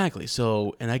 no, exactly.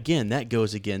 So, and again, that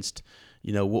goes against,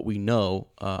 what we know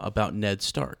about Ned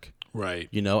Stark. Right.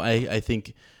 I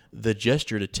think the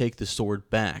gesture to take the sword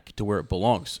back to where it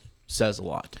belongs says a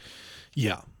lot.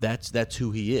 Yeah. That's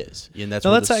who he is. And that's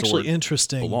now, where that's the actually sword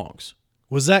interesting. belongs.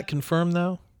 Was that confirmed,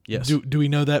 though? Yes. Do we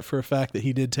know that for a fact that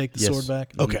he did take the sword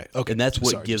back? Okay. And that's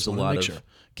what gives a lot of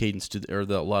cadence to, a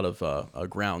lot of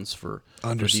grounds for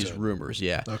these rumors.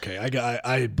 Yeah.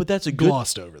 Okay. But that's a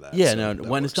glossed over that. Yeah. So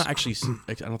when it's not actually,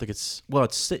 I don't think it's. Well,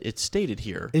 it's stated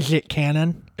here. Is it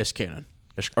canon? It's canon.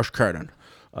 It's canon.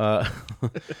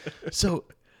 So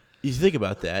you think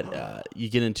about that. You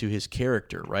get into his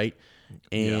character, right?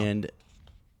 And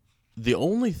the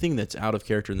only thing that's out of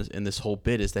character in this whole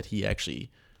bit is that he actually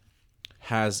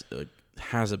has a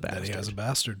bastard. That he has a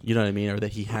bastard. You know what I mean? Or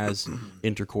that he has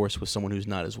intercourse with someone who's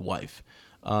not his wife.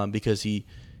 Because he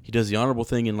does the honorable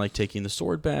thing in taking the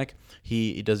sword back.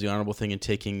 He does the honorable thing in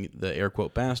taking the air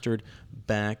quote bastard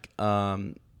back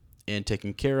and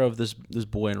taking care of this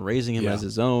boy and raising him as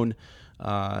his own.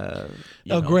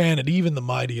 Granted, even the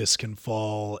mightiest can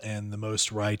fall, and the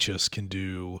most righteous can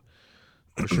do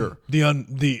for sure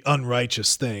the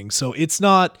unrighteous thing. So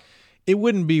it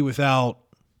wouldn't be without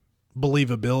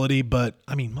believability, but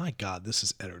I mean, my God, this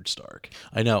is Eddard Stark.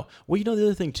 I know. Well, the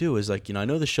other thing too is I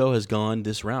know the show has gone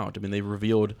this route. I mean, they've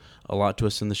revealed a lot to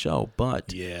us in the show,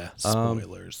 but yeah,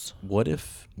 spoilers. What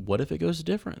if it goes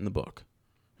different in the book?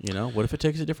 What if it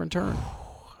takes a different turn?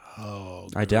 Oh,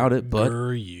 I doubt it, but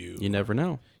you never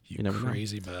know. You never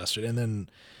crazy bastard. And then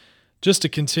just to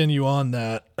continue on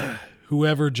that,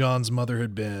 whoever Jon's mother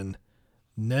had been,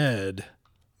 Ned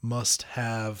must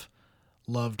have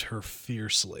loved her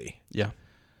fiercely. Yeah.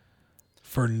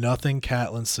 For nothing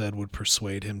Catelyn said would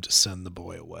persuade him to send the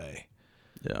boy away.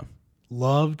 Yeah.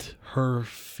 Loved her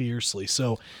fiercely.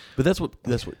 So, but that's what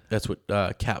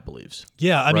Cat believes.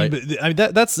 Yeah, I right? mean,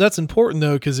 that's important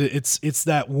though, because it's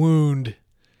that wound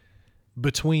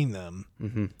between them.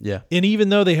 Mm-hmm. Yeah. And even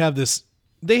though they have this,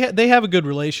 they have a good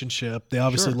relationship. They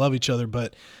obviously Sure. love each other,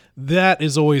 but that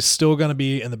is always still going to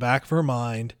be in the back of her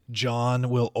mind. Jon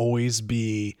will always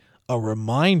be a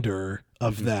reminder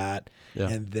of that. Yeah.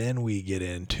 And then we get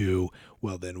into,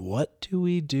 well, then what do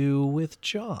we do with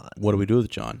Jon? What do we do with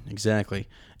Jon? Exactly.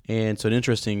 And so, an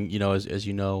interesting, as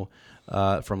you know,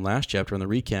 from last chapter on the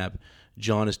recap,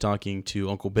 Jon is talking to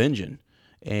Uncle Benjen,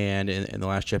 and in the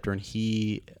last chapter,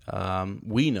 and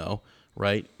we know,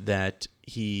 right, that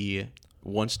he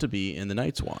wants to be in the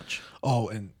Night's Watch. Oh,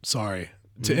 and sorry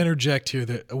to interject here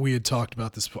that we had talked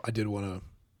about this. I did want to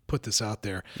put this out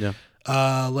there. Yeah.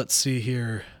 Let's see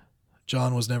here.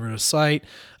 Jon was never a sight,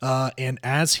 and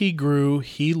as he grew,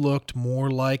 he looked more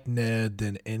like Ned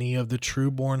than any of the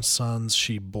true-born sons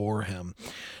she bore him.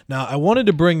 Now, I wanted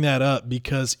to bring that up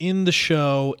because in the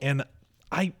show, and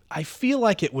I feel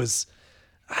like it wasn't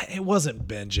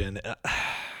Benjen.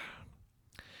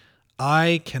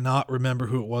 I cannot remember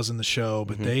who it was in the show,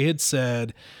 but they had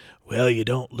said, well, you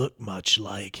don't look much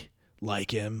like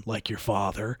him, like your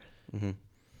father. Mm-hmm.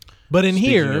 But in Speaking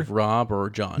here, of Rob or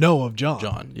Jon? No, of Jon.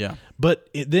 Jon, yeah. But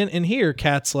then in here,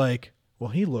 Kat's like,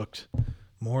 well, he looked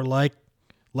more like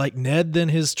Ned than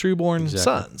his true-born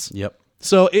sons. Yep.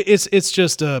 So it's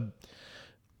just a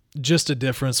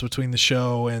difference between the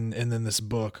show and then this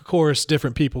book. Of course,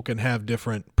 different people can have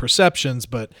different perceptions,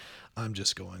 but I'm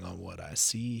just going on what I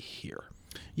see here.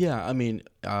 Yeah, I mean,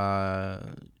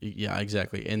 yeah,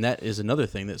 exactly. And that is another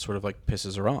thing that sort of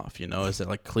pisses her off, is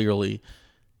that clearly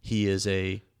he is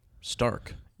a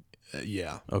Stark.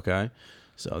 Yeah. Okay.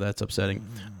 So that's upsetting.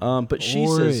 But she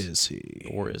or says, is he?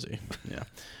 Or is he? Yeah.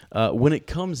 When it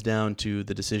comes down to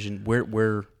the decision, what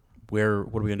are we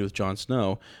gonna do with Jon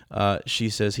Snow? She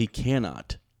says he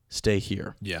cannot stay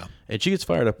here. Yeah. And she gets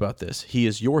fired up about this. He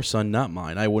is your son, not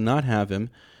mine. I will not have him.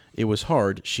 It was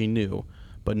hard, she knew,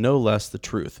 but no less the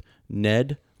truth.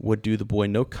 Ned would do the boy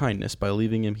no kindness by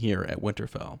leaving him here at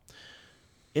Winterfell.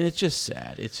 And it's just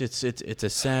sad. It's a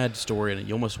sad story, and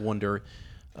you almost wonder.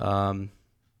 I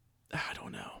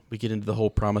don't know. We get into the whole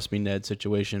 "promise me, Ned"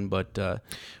 situation, but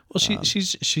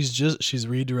she's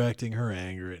redirecting her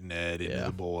anger at Ned into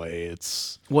the boy.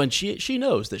 It's when she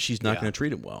knows that she's not going to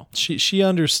treat him well. She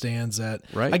understands that,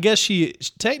 right? I guess she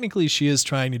is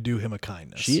trying to do him a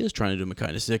kindness. She is trying to do him a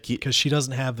kindness because she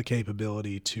doesn't have the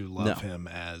capability to love him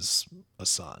as a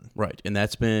son, right?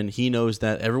 And he knows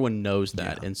that. Everyone knows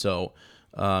that, and so.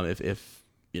 If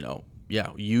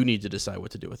you need to decide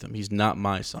what to do with him. He's not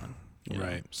my son,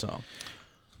 right? So,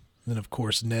 then of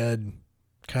course Ned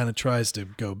kind of tries to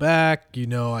go back.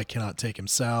 I cannot take him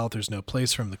south. There's no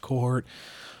place for him in the court.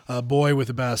 A boy with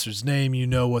a bastard's name.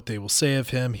 What they will say of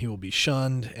him. He will be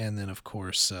shunned. And then of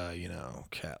course, Catelyn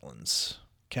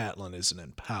is an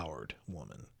empowered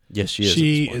woman. Yes, she is.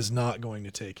 She is not going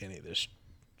to take any of this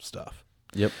stuff.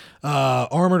 Yep.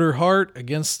 Armored her heart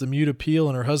against the mute appeal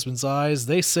in her husband's eyes.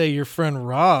 They say your friend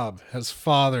Rob has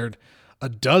fathered a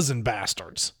dozen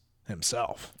bastards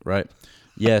himself. Right.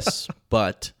 Yes,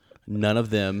 but none of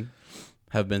them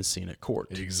have been seen at court.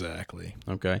 Exactly.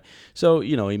 Okay. So,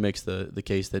 he makes the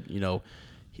case that, and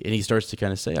he starts to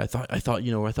kind of say, I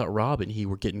thought Rob and he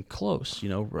were getting close.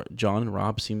 Jon and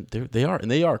Rob seem they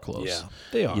are close. Yeah,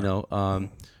 they are.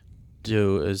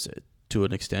 To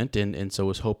an extent, and so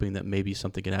was hoping that maybe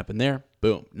something could happen there.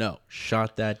 Boom. No.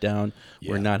 Shot that down.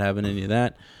 Yeah. We're not having any of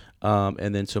that.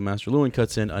 And then so Master Lewin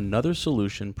cuts in. Another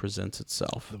solution presents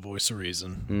itself. The voice of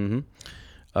reason.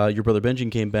 Mm-hmm. Your brother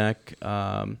Benjen came back,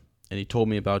 and he told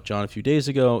me about Jon a few days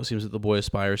ago. It seems that the boy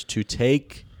aspires to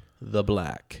take the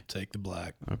black. Take the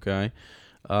black. Okay.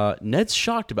 Ned's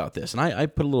shocked about this, and I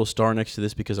put a little star next to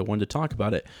this because I wanted to talk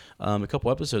about it. A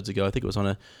couple episodes ago, I think it was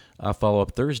on a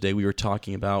follow-up Thursday, we were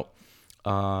talking about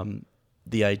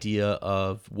the idea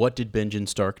of what did Benjen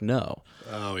Stark know?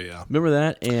 Oh yeah. Remember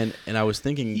that? And I was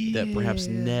thinking that perhaps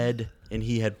Ned and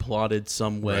he had plotted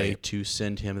some way Right. to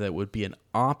send him that would be an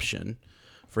option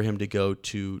for him to go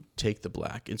to take the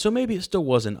black. And so maybe it still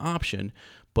was an option,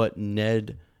 but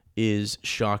Ned is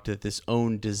shocked that this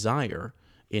own desire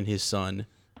in his son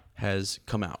has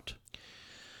come out.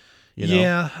 You know?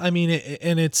 Yeah, I mean,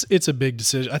 it's a big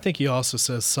decision. I think he also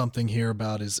says something here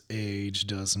about his age,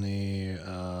 doesn't he?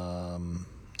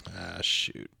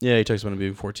 Shoot. Yeah, he talks about him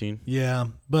being 14. Yeah,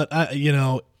 but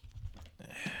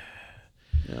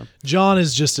Yeah. John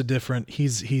is just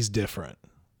he's different.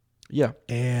 Yeah.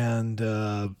 And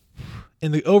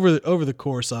in the over the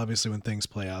course, obviously, when things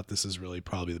play out, this is really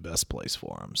probably the best place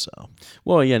for him. So,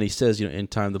 Well, yeah, and he says, in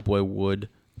time the boy would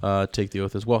take the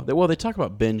oath as well. They talk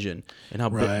about Benjen and how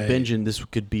Right. Benjen, this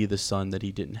could be the son that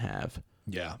he didn't have.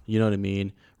 yeah, You know what I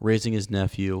mean? Raising his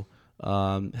nephew,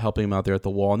 helping him out there at the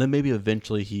wall, and then maybe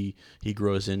eventually he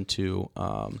grows into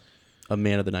a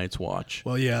man of the Night's Watch.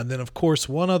 well, yeah. And then, of course,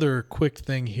 one other quick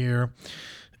thing here.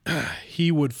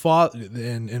 He would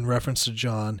in reference to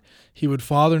John, he would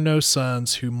father no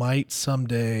sons who might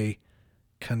someday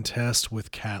contest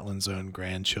with Catelyn's own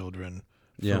grandchildren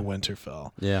for Yeah.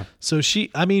 Winterfell. Yeah. So she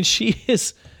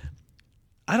is,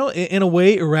 in a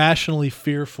way, irrationally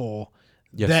fearful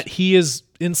Yes. that he is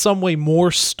in some way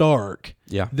more Stark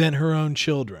Yeah. than her own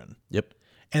children. Yep.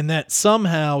 And that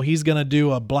somehow he's going to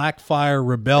do a Blackfire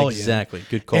rebellion. Exactly.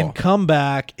 Good call. And come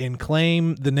back and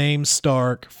claim the name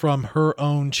Stark from her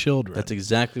own children. That's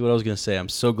exactly what I was going to say. I'm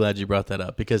so glad you brought that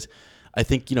up because I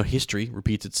think, history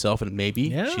repeats itself, and maybe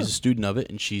Yeah. she's a student of it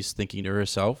and she's thinking to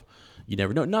herself, you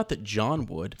never know. Not that John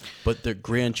would, but the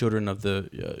grandchildren of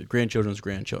the grandchildren's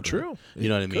grandchildren. True. You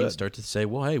know what I mean? Could. Start to say,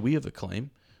 well, hey, we have a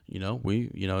claim.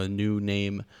 A new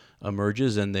name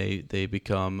emerges and they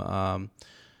become,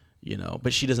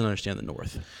 but she doesn't understand the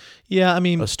North. Yeah, I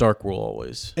mean, A Stark will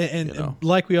always, and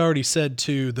like we already said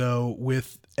too, though,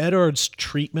 with Eddard's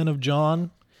treatment of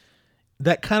John,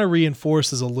 that kind of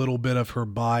reinforces a little bit of her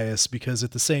bias because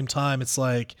at the same time, it's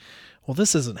like, well,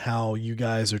 this isn't how you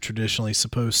guys are traditionally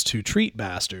supposed to treat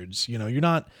bastards. You're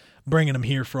not bringing them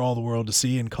here for all the world to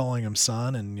see and calling them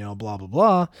son and blah blah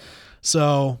blah.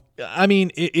 So, I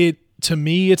mean, it to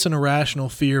me, it's an irrational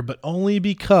fear, but only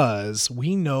because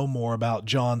we know more about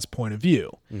John's point of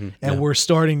view, and we're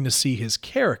starting to see his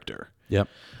character. Yep.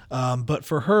 But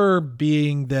for her,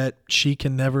 being that she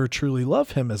can never truly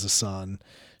love him as a son,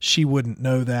 she wouldn't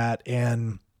know that,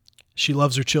 and she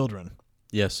loves her children.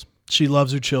 Yes. She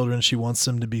loves her children. She wants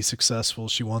them to be successful.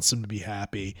 She wants them to be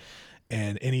happy.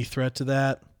 And any threat to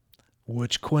that,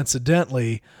 which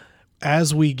coincidentally,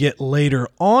 as we get later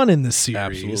on in the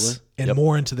series Absolutely. and Yep.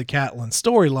 more into the Catelyn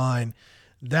storyline,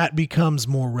 that becomes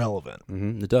more relevant.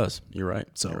 It does. You're right.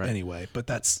 So You're right. anyway, but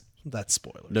that's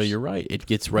spoilers. No, you're right. It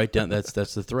gets right down. That's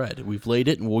the thread. We've laid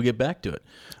it, and we'll get back to it.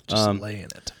 Just laying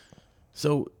it.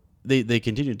 So they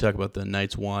continue to talk about the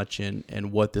Night's Watch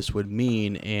and what this would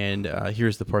mean. And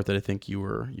here's the part that I think you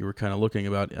were kind of looking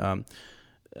about.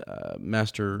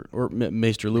 Maester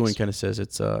Lewin kind of says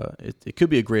it could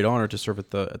be a great honor to serve at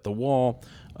the wall.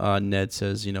 Ned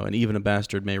says, and even a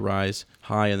bastard may rise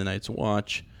high in the Night's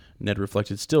Watch. Ned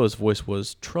reflected. Still, his voice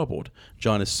was troubled.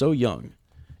 John is so young.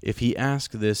 If he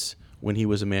asked this when he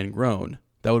was a man grown,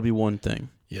 that would be one thing.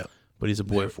 Yep. But he's a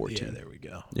boy of 14. Yeah, there we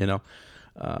go.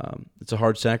 It's a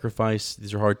hard sacrifice.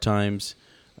 These are hard times.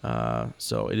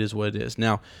 So it is what it is.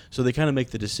 Now, so they kind of make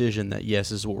the decision that, yes,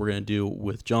 this is what we're going to do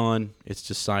with John. It's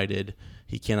decided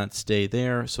he cannot stay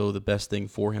there. So the best thing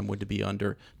for him would to be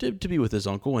with his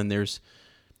uncle. And there's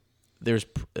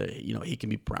he can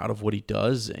be proud of what he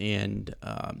does. And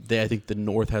I think the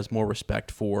North has more respect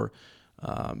for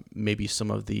maybe some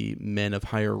of the men of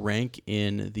higher rank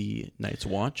in the Night's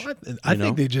Watch. I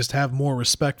think they just have more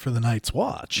respect for the Night's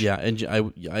Watch. Yeah, and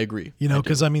I agree.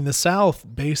 Because the South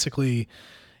basically,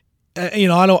 I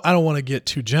don't want to get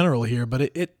too general here, but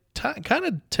it kind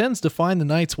of tends to find the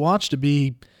Night's Watch to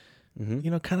be,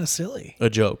 kind of silly. A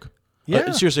joke.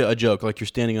 Yeah. Seriously, a joke. Like you're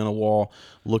standing on a wall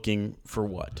looking for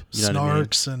what? You know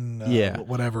Snarks what I mean? and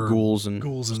whatever. Ghouls and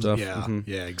stuff. Yeah,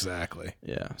 Yeah, exactly.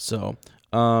 Yeah. So,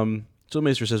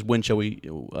 Maester says, when shall we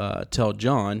tell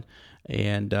John?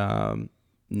 And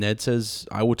Ned says,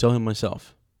 I will tell him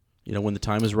myself. When the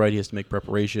time is right, he has to make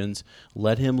preparations.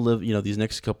 Let him live, these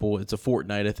next couple, it's a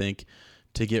fortnight, I think,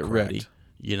 to get ready.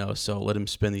 So let him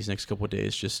spend these next couple of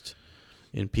days just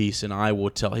in peace. And I will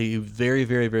tell. He very,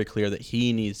 very, very clear that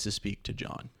he needs to speak to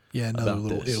John. Yeah, another about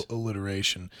little this.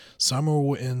 alliteration. Summer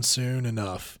will end soon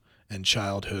enough, and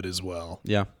childhood as well.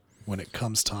 Yeah. When it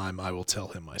comes time, I will tell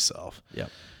him myself. Yeah.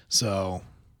 So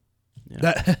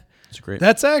Yeah. It's great.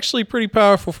 That's actually pretty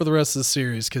powerful for the rest of the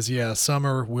series because, yeah,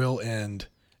 summer will end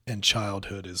in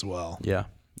childhood as well. Yeah.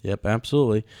 Yep,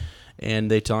 absolutely.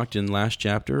 And they talked in last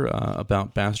chapter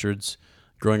about bastards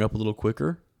growing up a little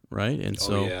quicker, right? And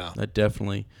so that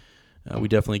definitely, we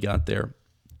definitely got there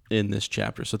in this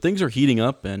chapter. So things are heating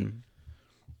up, and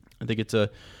I think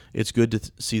it's good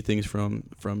to see things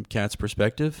from Kat's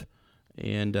perspective.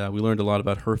 And we learned a lot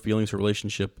about her feelings, her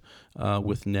relationship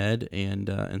with Ned,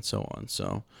 and so on.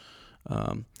 So,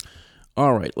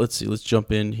 all right, let's see. Let's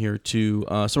jump in here to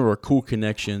some of our cool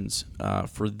connections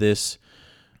for this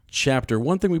chapter.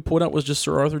 One thing we pulled out was just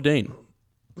Sir Arthur Dayne.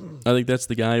 I think that's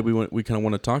the guy we kind of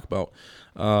want to talk about.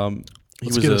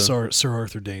 Let's get a Sir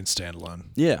Arthur Dayne standalone.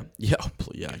 Yeah.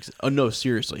 Oh no,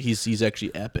 seriously, he's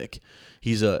actually epic.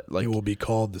 He's he will be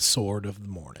called the Sword of the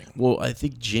Morning. Well, I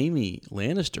think Jaime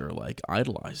Lannister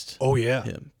idolized. Oh yeah,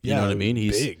 him. You know what I mean?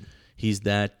 He's big. He's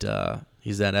that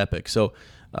epic. So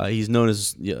he's known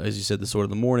as you said, the Sword of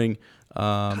the Morning.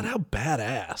 God, how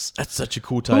badass! That's such a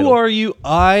cool title. Who are you?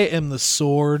 I am the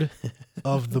Sword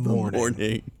of the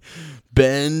Morning.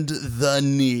 Bend the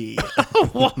knee.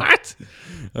 What?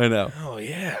 I know. Oh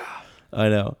yeah. I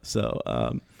know. So,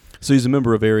 so he's a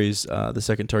member of Aerys, the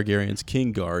second Targaryen's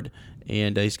King Guard,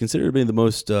 and he's considered to be the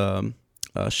most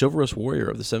chivalrous warrior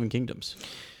of the Seven Kingdoms.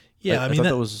 Yeah, I mean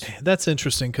that's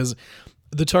interesting because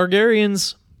the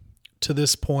Targaryens to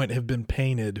this point have been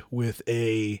painted with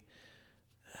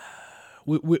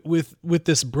with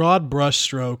this broad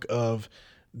brushstroke of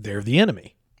they're the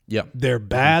enemy. Yeah, they're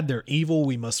bad, they're evil.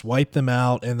 We must wipe them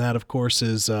out, and that, of course,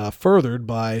 is furthered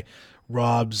by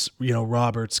Robert's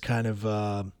kind of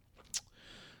how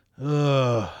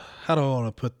do I want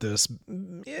to put this?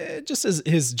 Just as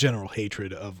his general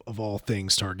hatred of all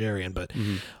things Targaryen. But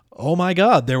oh my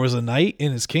God, there was a knight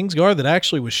in his Kingsguard that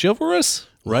actually was chivalrous.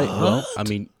 Right. What? Well, I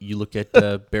mean, you look at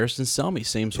Barristan Selmy,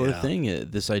 same sort of thing.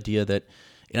 This idea that,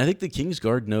 and I think the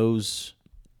Kingsguard knows.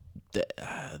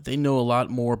 They know a lot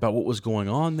more about what was going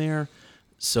on there.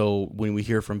 So when we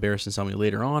hear from Barristan Selmy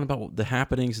later on about the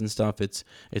happenings and stuff, it's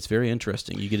very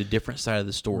interesting. You get a different side of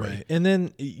the story. Right. And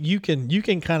then you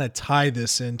can kind of tie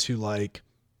this into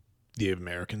the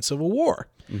American Civil War.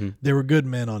 Mm-hmm. There were good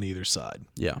men on either side.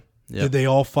 Yeah. Did they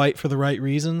all fight for the right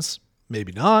reasons?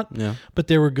 Maybe not. Yeah. But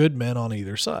there were good men on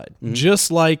either side. Mm-hmm. Just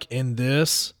like in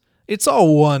this, it's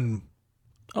all one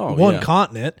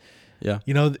continent. Yeah.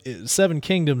 Seven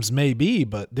Kingdoms may be,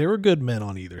 but there were good men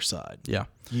on either side. Yeah.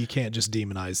 You can't just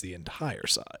demonize the entire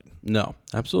side. No,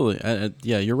 absolutely.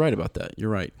 Yeah, you're right about that. You're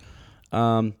right.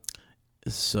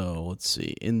 So let's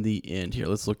see. In the end here,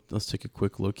 let's take a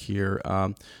quick look here.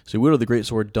 So Widow the Great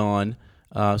Sword Dawn.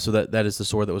 So that is the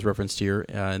sword that was referenced here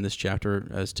in this chapter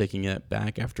as taking it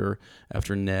back after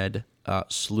Ned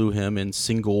slew him in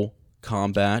single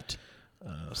combat.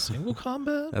 Single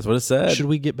combat? That's what it said. Should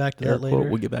we get back to that later?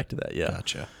 We'll get back to that, yeah.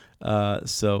 Gotcha.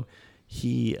 So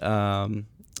he, let's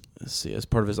see, as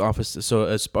part of his office, so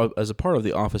as a part of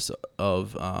the office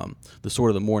of the Sword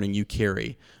of the Morning, you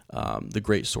carry the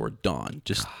Great Sword Dawn,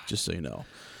 just so you know.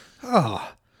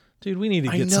 Oh, dude, we need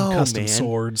to get some custom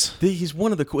swords. He's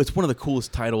one of the it's one of the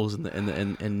coolest titles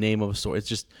and name of a sword. It's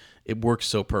just, it works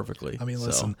so perfectly. I mean,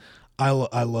 listen, I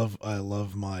love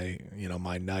my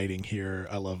my knighting here.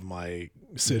 I love my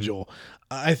sigil.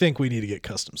 I think we need to get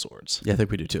custom swords. Yeah, I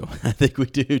think we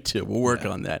do too. We'll work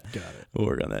on that. Got it. We'll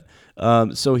work on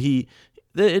that. So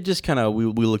it just kind of we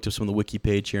looked at some of the wiki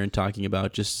page here and talking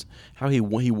about just how he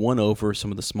won over some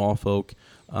of the small folk.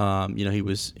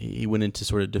 He went in to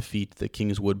sort of defeat the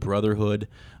Kingswood Brotherhood,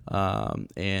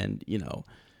 and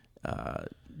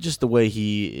just the way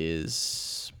he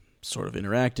is sort of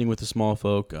interacting with the small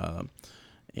folk,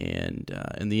 and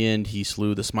in the end, he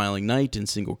slew the Smiling Knight in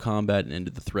single combat and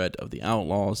ended the threat of the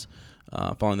outlaws.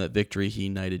 Following that victory, he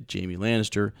knighted Jaime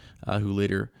Lannister, who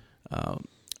later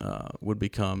would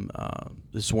become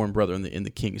the sworn brother in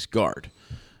the King's Guard.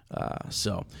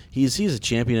 So he's a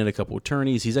champion at a couple of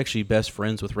tourneys. He's actually best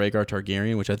friends with Rhaegar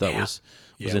Targaryen, which I thought was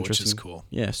interesting. Which is cool.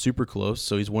 Yeah, super close.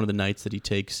 So he's one of the knights that he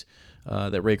takes,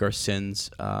 that Rhaegar sends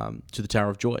to the Tower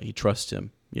of Joy. He trusts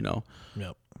him,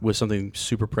 with something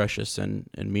super precious and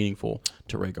meaningful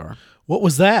to Rhaegar. What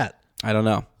was that? I don't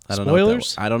know.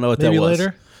 Spoilers? I don't know what Maybe that was.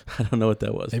 Later? I don't know what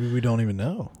that was. Maybe we don't even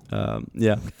know.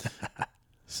 Yeah.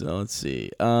 So let's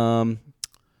see.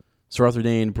 Sir Arthur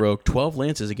Dayne broke 12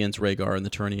 lances against Rhaegar in the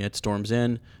tourney at Storm's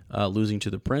End, losing to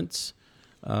the prince.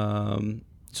 So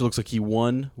it looks like he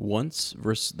won once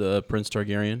versus the Prince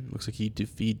Targaryen. Looks like he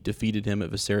defeated him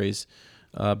at Viserys'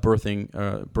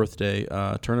 birthday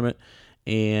tournament.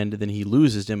 And then he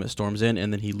loses him at Storm's End,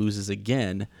 and then he loses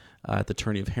again at the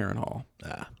tourney of Harrenhal.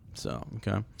 So,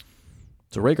 okay.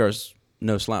 So Rhaegar's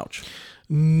no slouch.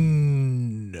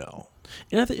 No.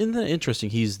 And isn't that interesting?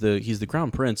 He's the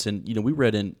crown prince, and we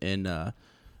read in the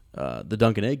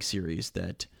Dunk and Egg series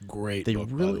that Great they book,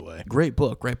 by really the way. great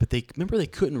book, right? But they couldn't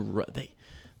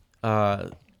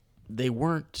they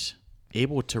weren't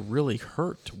able to really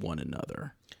hurt one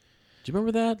another. Do you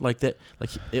remember that?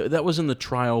 That was in the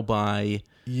trial by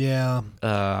Yeah.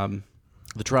 the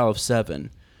trial of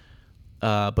 7.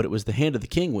 But it was the Hand of the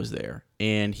King was there,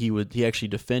 and he actually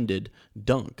defended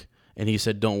Dunk, and he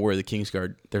said, "Don't worry, the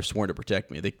Kingsguard, they're sworn to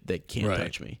protect me. They can't Right.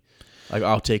 touch me. Like,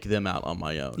 I'll take them out on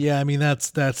my own." Yeah, I mean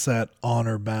that's that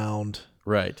honor bound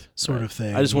Right. sort right. of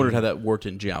thing. I just wondered how that worked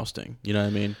in jousting. You know what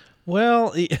I mean?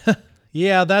 Well,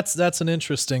 yeah, that's an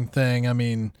interesting thing. I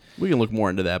mean, We can look more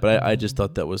into that, but I just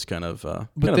thought that was kind of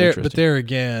interesting. but there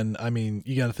again, I mean,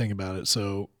 you got to think about it.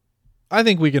 So, I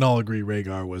think we can all agree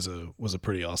Rhaegar was a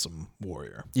pretty awesome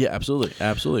warrior. Yeah,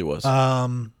 absolutely was. I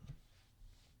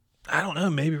don't know.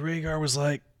 Maybe Rhaegar was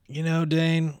like,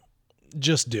 Dane,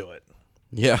 just do it.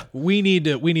 yeah, We need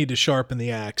to sharpen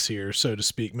the axe here, so to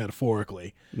speak,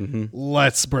 metaphorically. Mm-hmm.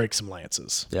 Let's break some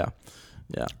lances. yeah.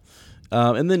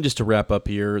 And then just to wrap up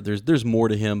here, there's more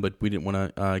to him, but we didn't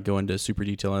want to go into super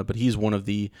detail on it. But he's one of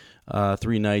the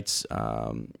 3 knights.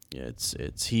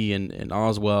 It's he and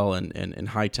Oswell and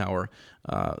Hightower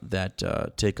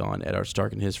that take on Eddard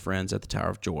Stark and his friends at the Tower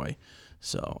of Joy.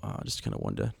 So just kind of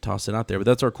wanted to toss it out there. But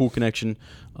that's our cool connection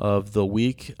of the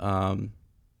week.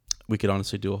 We could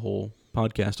honestly do a whole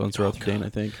podcast on Sir Arthur Dayne, I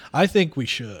think. I think we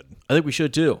should. I think we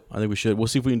should, too. We'll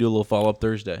see if we can do a little follow-up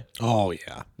Thursday. Oh,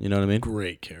 yeah. You know what I mean?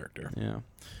 Great character. Yeah.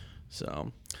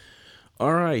 So,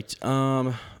 all right.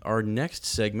 Our next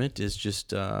segment is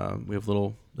just we have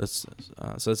little. So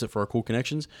that's it for our cool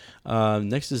connections.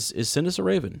 Next is send us a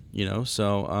raven.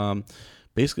 So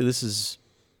basically this is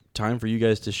time for you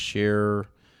guys to share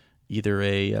either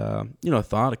a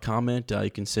thought, a comment. You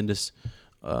can send us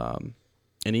an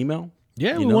email.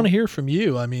 Yeah, we want to hear from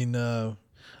you. I mean,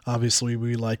 obviously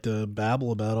we like to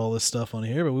babble about all this stuff on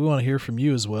here, but we want to hear from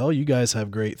you as well. You guys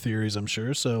have great theories, I'm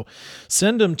sure. So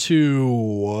send them to,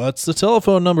 what's the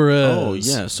telephone number is? Oh,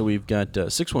 yeah. So we've got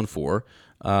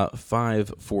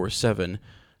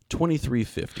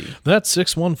 614-547-2350. That's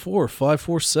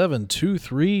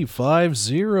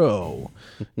 614-547-2350.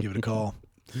 Give it a call.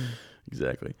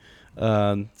 Exactly.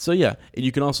 So yeah, and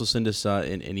you can also send us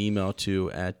an email to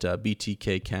at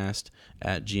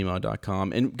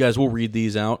btkcast@gmail.com. And guys, we'll read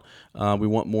these out. We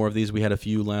want more of these. We had a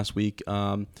few last week,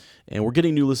 and we're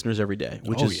getting new listeners every day,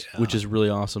 which is really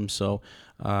awesome. So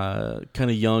kind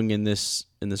of young in this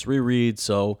reread,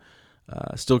 so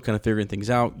still kind of figuring things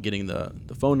out, getting the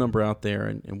phone number out there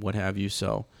and what have you.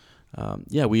 So.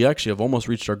 We actually have almost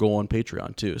reached our goal on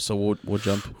Patreon too, so we'll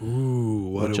jump. Ooh,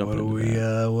 what do we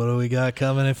we got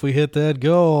coming if we hit that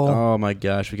goal? Oh my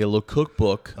gosh, we got a little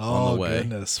cookbook on the way. Oh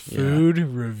goodness, food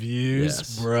reviews,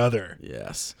 Yes. brother.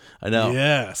 Yes, I know.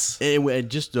 Yes, And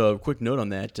just a quick note on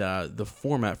that: the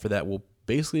format for that will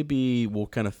basically be we'll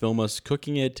kind of film us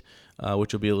cooking it,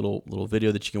 which will be a little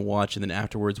video that you can watch, and then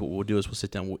afterwards, what we'll do is we'll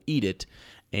sit down, we'll eat it,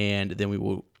 and then we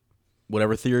will.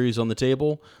 Whatever theory is on the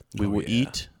table, we will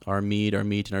eat our meat,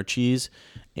 and our cheese,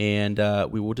 and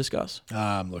we will discuss.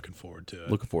 I'm looking forward to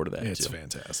it. Looking forward to that, It's too.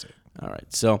 fantastic. All right,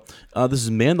 so this is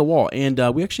Man the Wall, and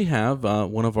we actually have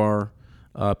one of our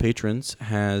patrons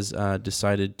has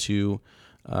decided to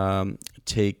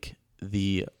take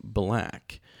the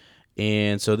black,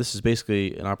 and so this is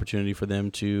basically an opportunity for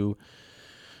them to.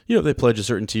 If they pledge a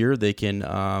certain tier, they can.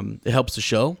 It helps the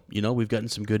show. We've gotten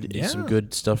some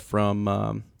good stuff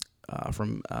from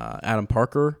Adam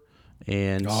Parker,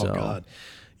 and God,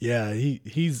 yeah,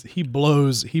 he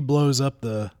blows up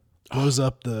the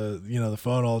the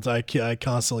phone all the time. I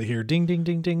constantly hear ding ding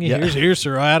ding ding. Yeah. Here's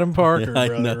Sir Adam Parker, Yeah, I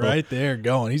brother, know. right there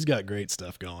going. He's got great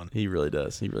stuff going. He really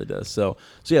does. So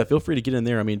yeah, feel free to get in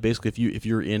there. I mean, basically, if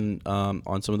you're in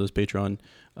on some of those Patreon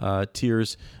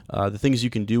tiers, the things you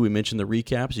can do. We mentioned the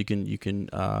recaps. You can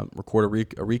record a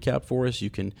recap for us. You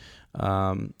can,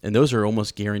 and those are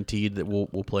almost guaranteed that we'll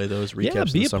play those recaps. Yeah,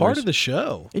 be and a part of the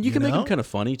show, and you can make them kind of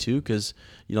funny too, because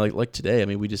like today. I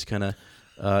mean, we just kind of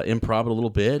improv it a little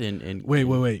bit. And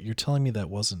wait, you're telling me that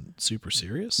wasn't super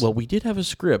serious? Well, we did have a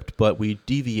script, but we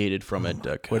deviated from it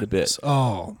quite a bit.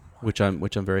 Oh, which I'm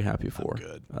very happy for.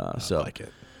 good. I like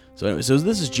it. So anyway, so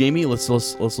this is Jamie. Let's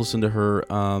listen to her.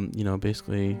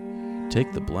 Basically,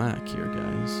 take the black here,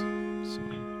 guys. So.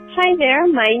 Hi there.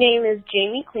 My name is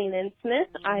Jamie Cleanan Smith.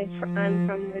 I'm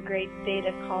from the great state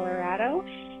of Colorado,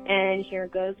 and here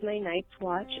goes my Night's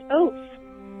Watch oath.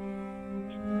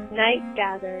 Night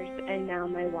gathers, and now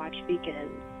my watch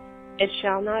begins. It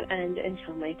shall not end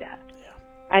until my death.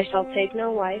 I shall take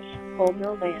no wife, hold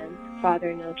no land,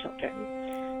 father no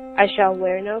children. I shall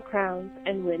wear no crowns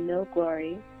and win no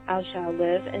glory. I shall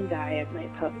live and die at my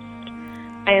post.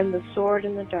 I am the sword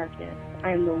in the darkness.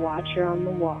 I am the watcher on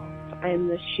the walls. I am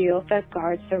the shield that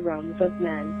guards the realms of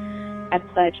men. I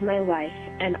pledge my life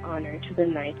and honor to the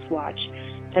night's watch,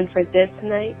 and for this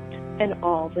night and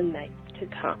all the nights to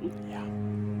come. Yeah.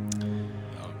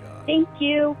 Thank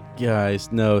you.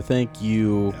 Guys, no, thank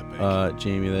you,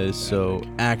 Jamie. That is so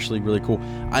actually really cool.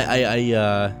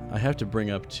 I have to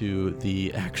bring up to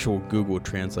the actual Google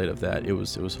Translate of that. It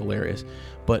was hilarious.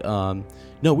 But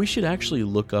no, we should actually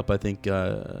look up. I think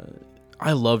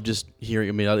I love just hearing.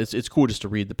 I mean, it's cool just to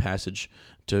read the passage,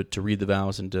 to read the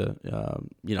vows, and to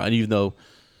and even though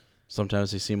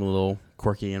sometimes they seem a little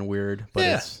quirky and weird,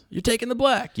 but you're taking the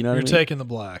black. You know, you're taking the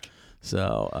black.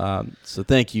 So, so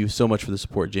thank you so much for the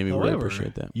support, Jamie. However, we really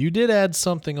appreciate that. You did add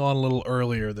something on a little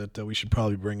earlier that we should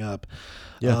probably bring up.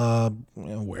 Yeah.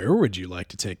 Where would you like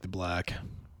to take the black?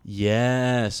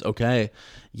 Yes. Okay.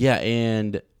 Yeah,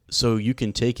 and so you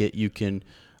can take it. You can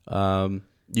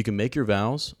make your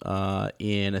vows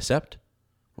in a sept,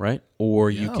 right?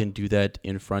 Or you can do that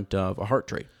in front of a heart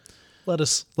tray. Let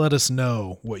us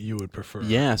know what you would prefer.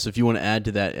 Yeah. So if you want to add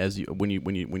to that when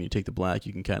you take the black,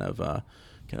 you can kind of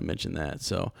mention that.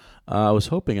 So I was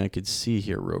hoping I could see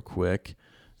here real quick.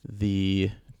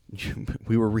 We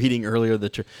were reading earlier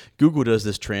Google does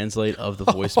this translate of the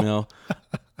voicemail,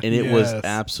 and it was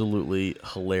absolutely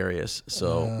hilarious.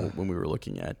 So when we were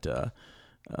looking at, oh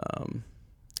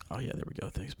yeah, there we go.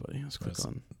 Thanks, buddy. Let's click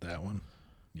on that one.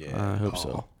 Yeah, I hope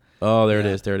so. Oh, there it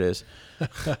is. There it is.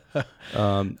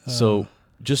 So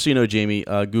just so you know, Jamie,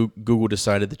 Google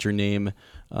decided that your name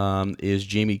is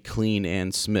Jamie Clean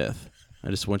and Smith. I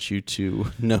just want you to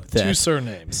know that. 2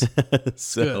 surnames.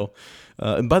 So,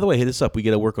 and by the way, hit us up. We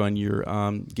got to work on your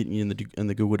getting you in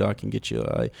the Google Doc and get you.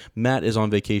 Matt is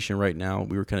on vacation right now.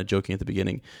 We were kind of joking at the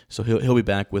beginning, so he'll be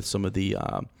back with some of the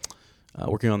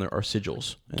working on our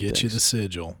sigils. Get you the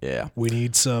sigil. Yeah, we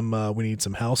need some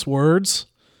house words.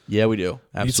 Yeah, we do.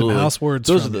 Absolutely. Need some house words.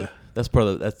 Those are that's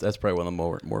probably one of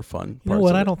the more fun parts. You know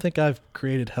what? I don't think I've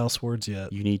created house words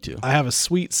yet. You need to. I have a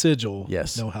sweet sigil.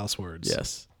 Yes. No house words.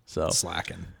 Yes. So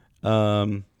slacking.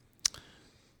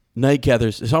 Night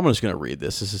gathers. So I'm just going to read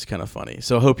this. This is kind of funny.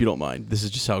 So I hope you don't mind. This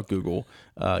is just how Google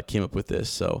came up with this.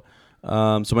 So,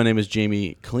 so my name is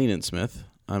Jamie Clean Smith.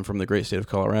 I'm from the great state of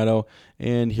Colorado,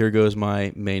 and here goes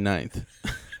my May 9th.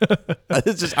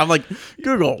 It's just I'm like,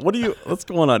 Google, what's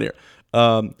going on here?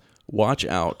 Watch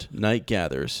out, night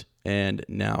gathers, and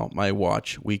now my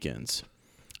watch weakens.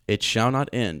 It shall not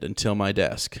end until my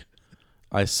desk.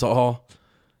 I saw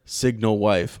signal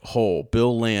wife, whole,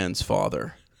 Bill Land's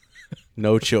father.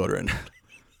 No children.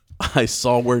 I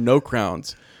saw wear no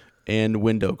crowns and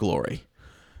window glory.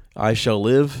 I shall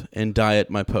live and die at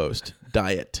my post.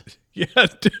 Diet. Yeah.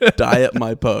 Die at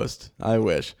my post. I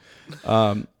wish.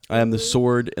 I am the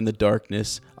sword in the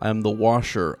darkness. I am the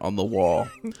washer on the wall.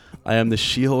 I am the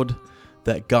shield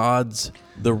that guards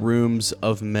the rooms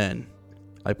of men.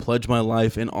 I pledge my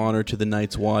life in honor to the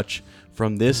night's watch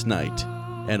from this night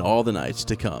and all the nights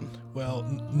to come. Well,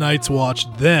 Night's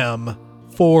Watch them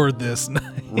for this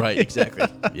night. Right, exactly.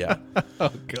 Yeah.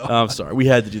 Oh, God. I'm sorry. We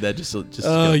had to do that just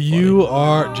you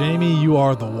are, Jamie, you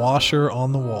are the washer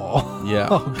on the wall. Yeah.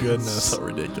 Oh, goodness. So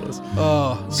ridiculous.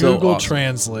 Oh, So Google awesome.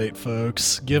 Translate,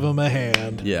 folks. Give them a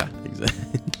hand. Yeah,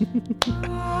 exactly.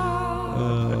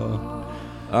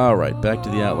 All right, back to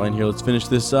the outline here. Let's finish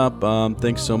this up.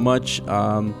 Thanks so much.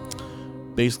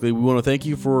 Basically, we want to thank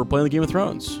you for playing the Game of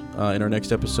Thrones. In our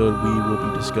next episode, we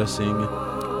will be discussing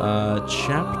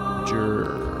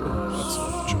chapter.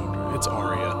 It's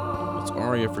Arya. It's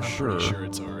Arya for I'm sure. pretty sure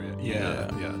it's Arya. Yeah.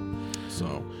 So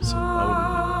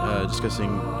we'll be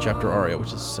discussing chapter Arya,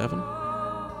 which is 7.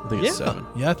 I think it's 7.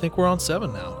 Yeah, I think we're on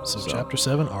 7 now. So chapter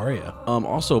 7, Arya.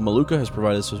 Also, Maluka has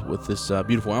provided us with this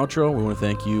beautiful outro. We want to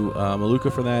thank you, Maluka,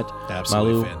 for that.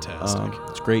 Absolutely Malu, fantastic.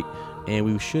 It's great. And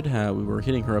we were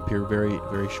hitting her up here very,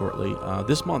 very shortly,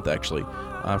 this month actually,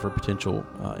 for a potential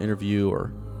interview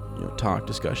or talk,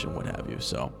 discussion, what have you.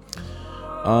 So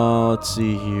let's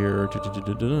see here.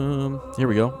 Here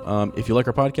we go. If you like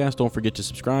our podcast, don't forget to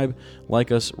subscribe,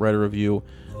 like us, write a review,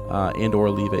 and or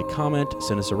leave a comment.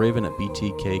 Send us a raven at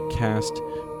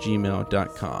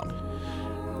btkcast@gmail.com.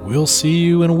 We'll see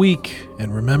you in a week.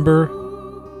 And remember,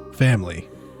 family,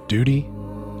 duty,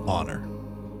 honor.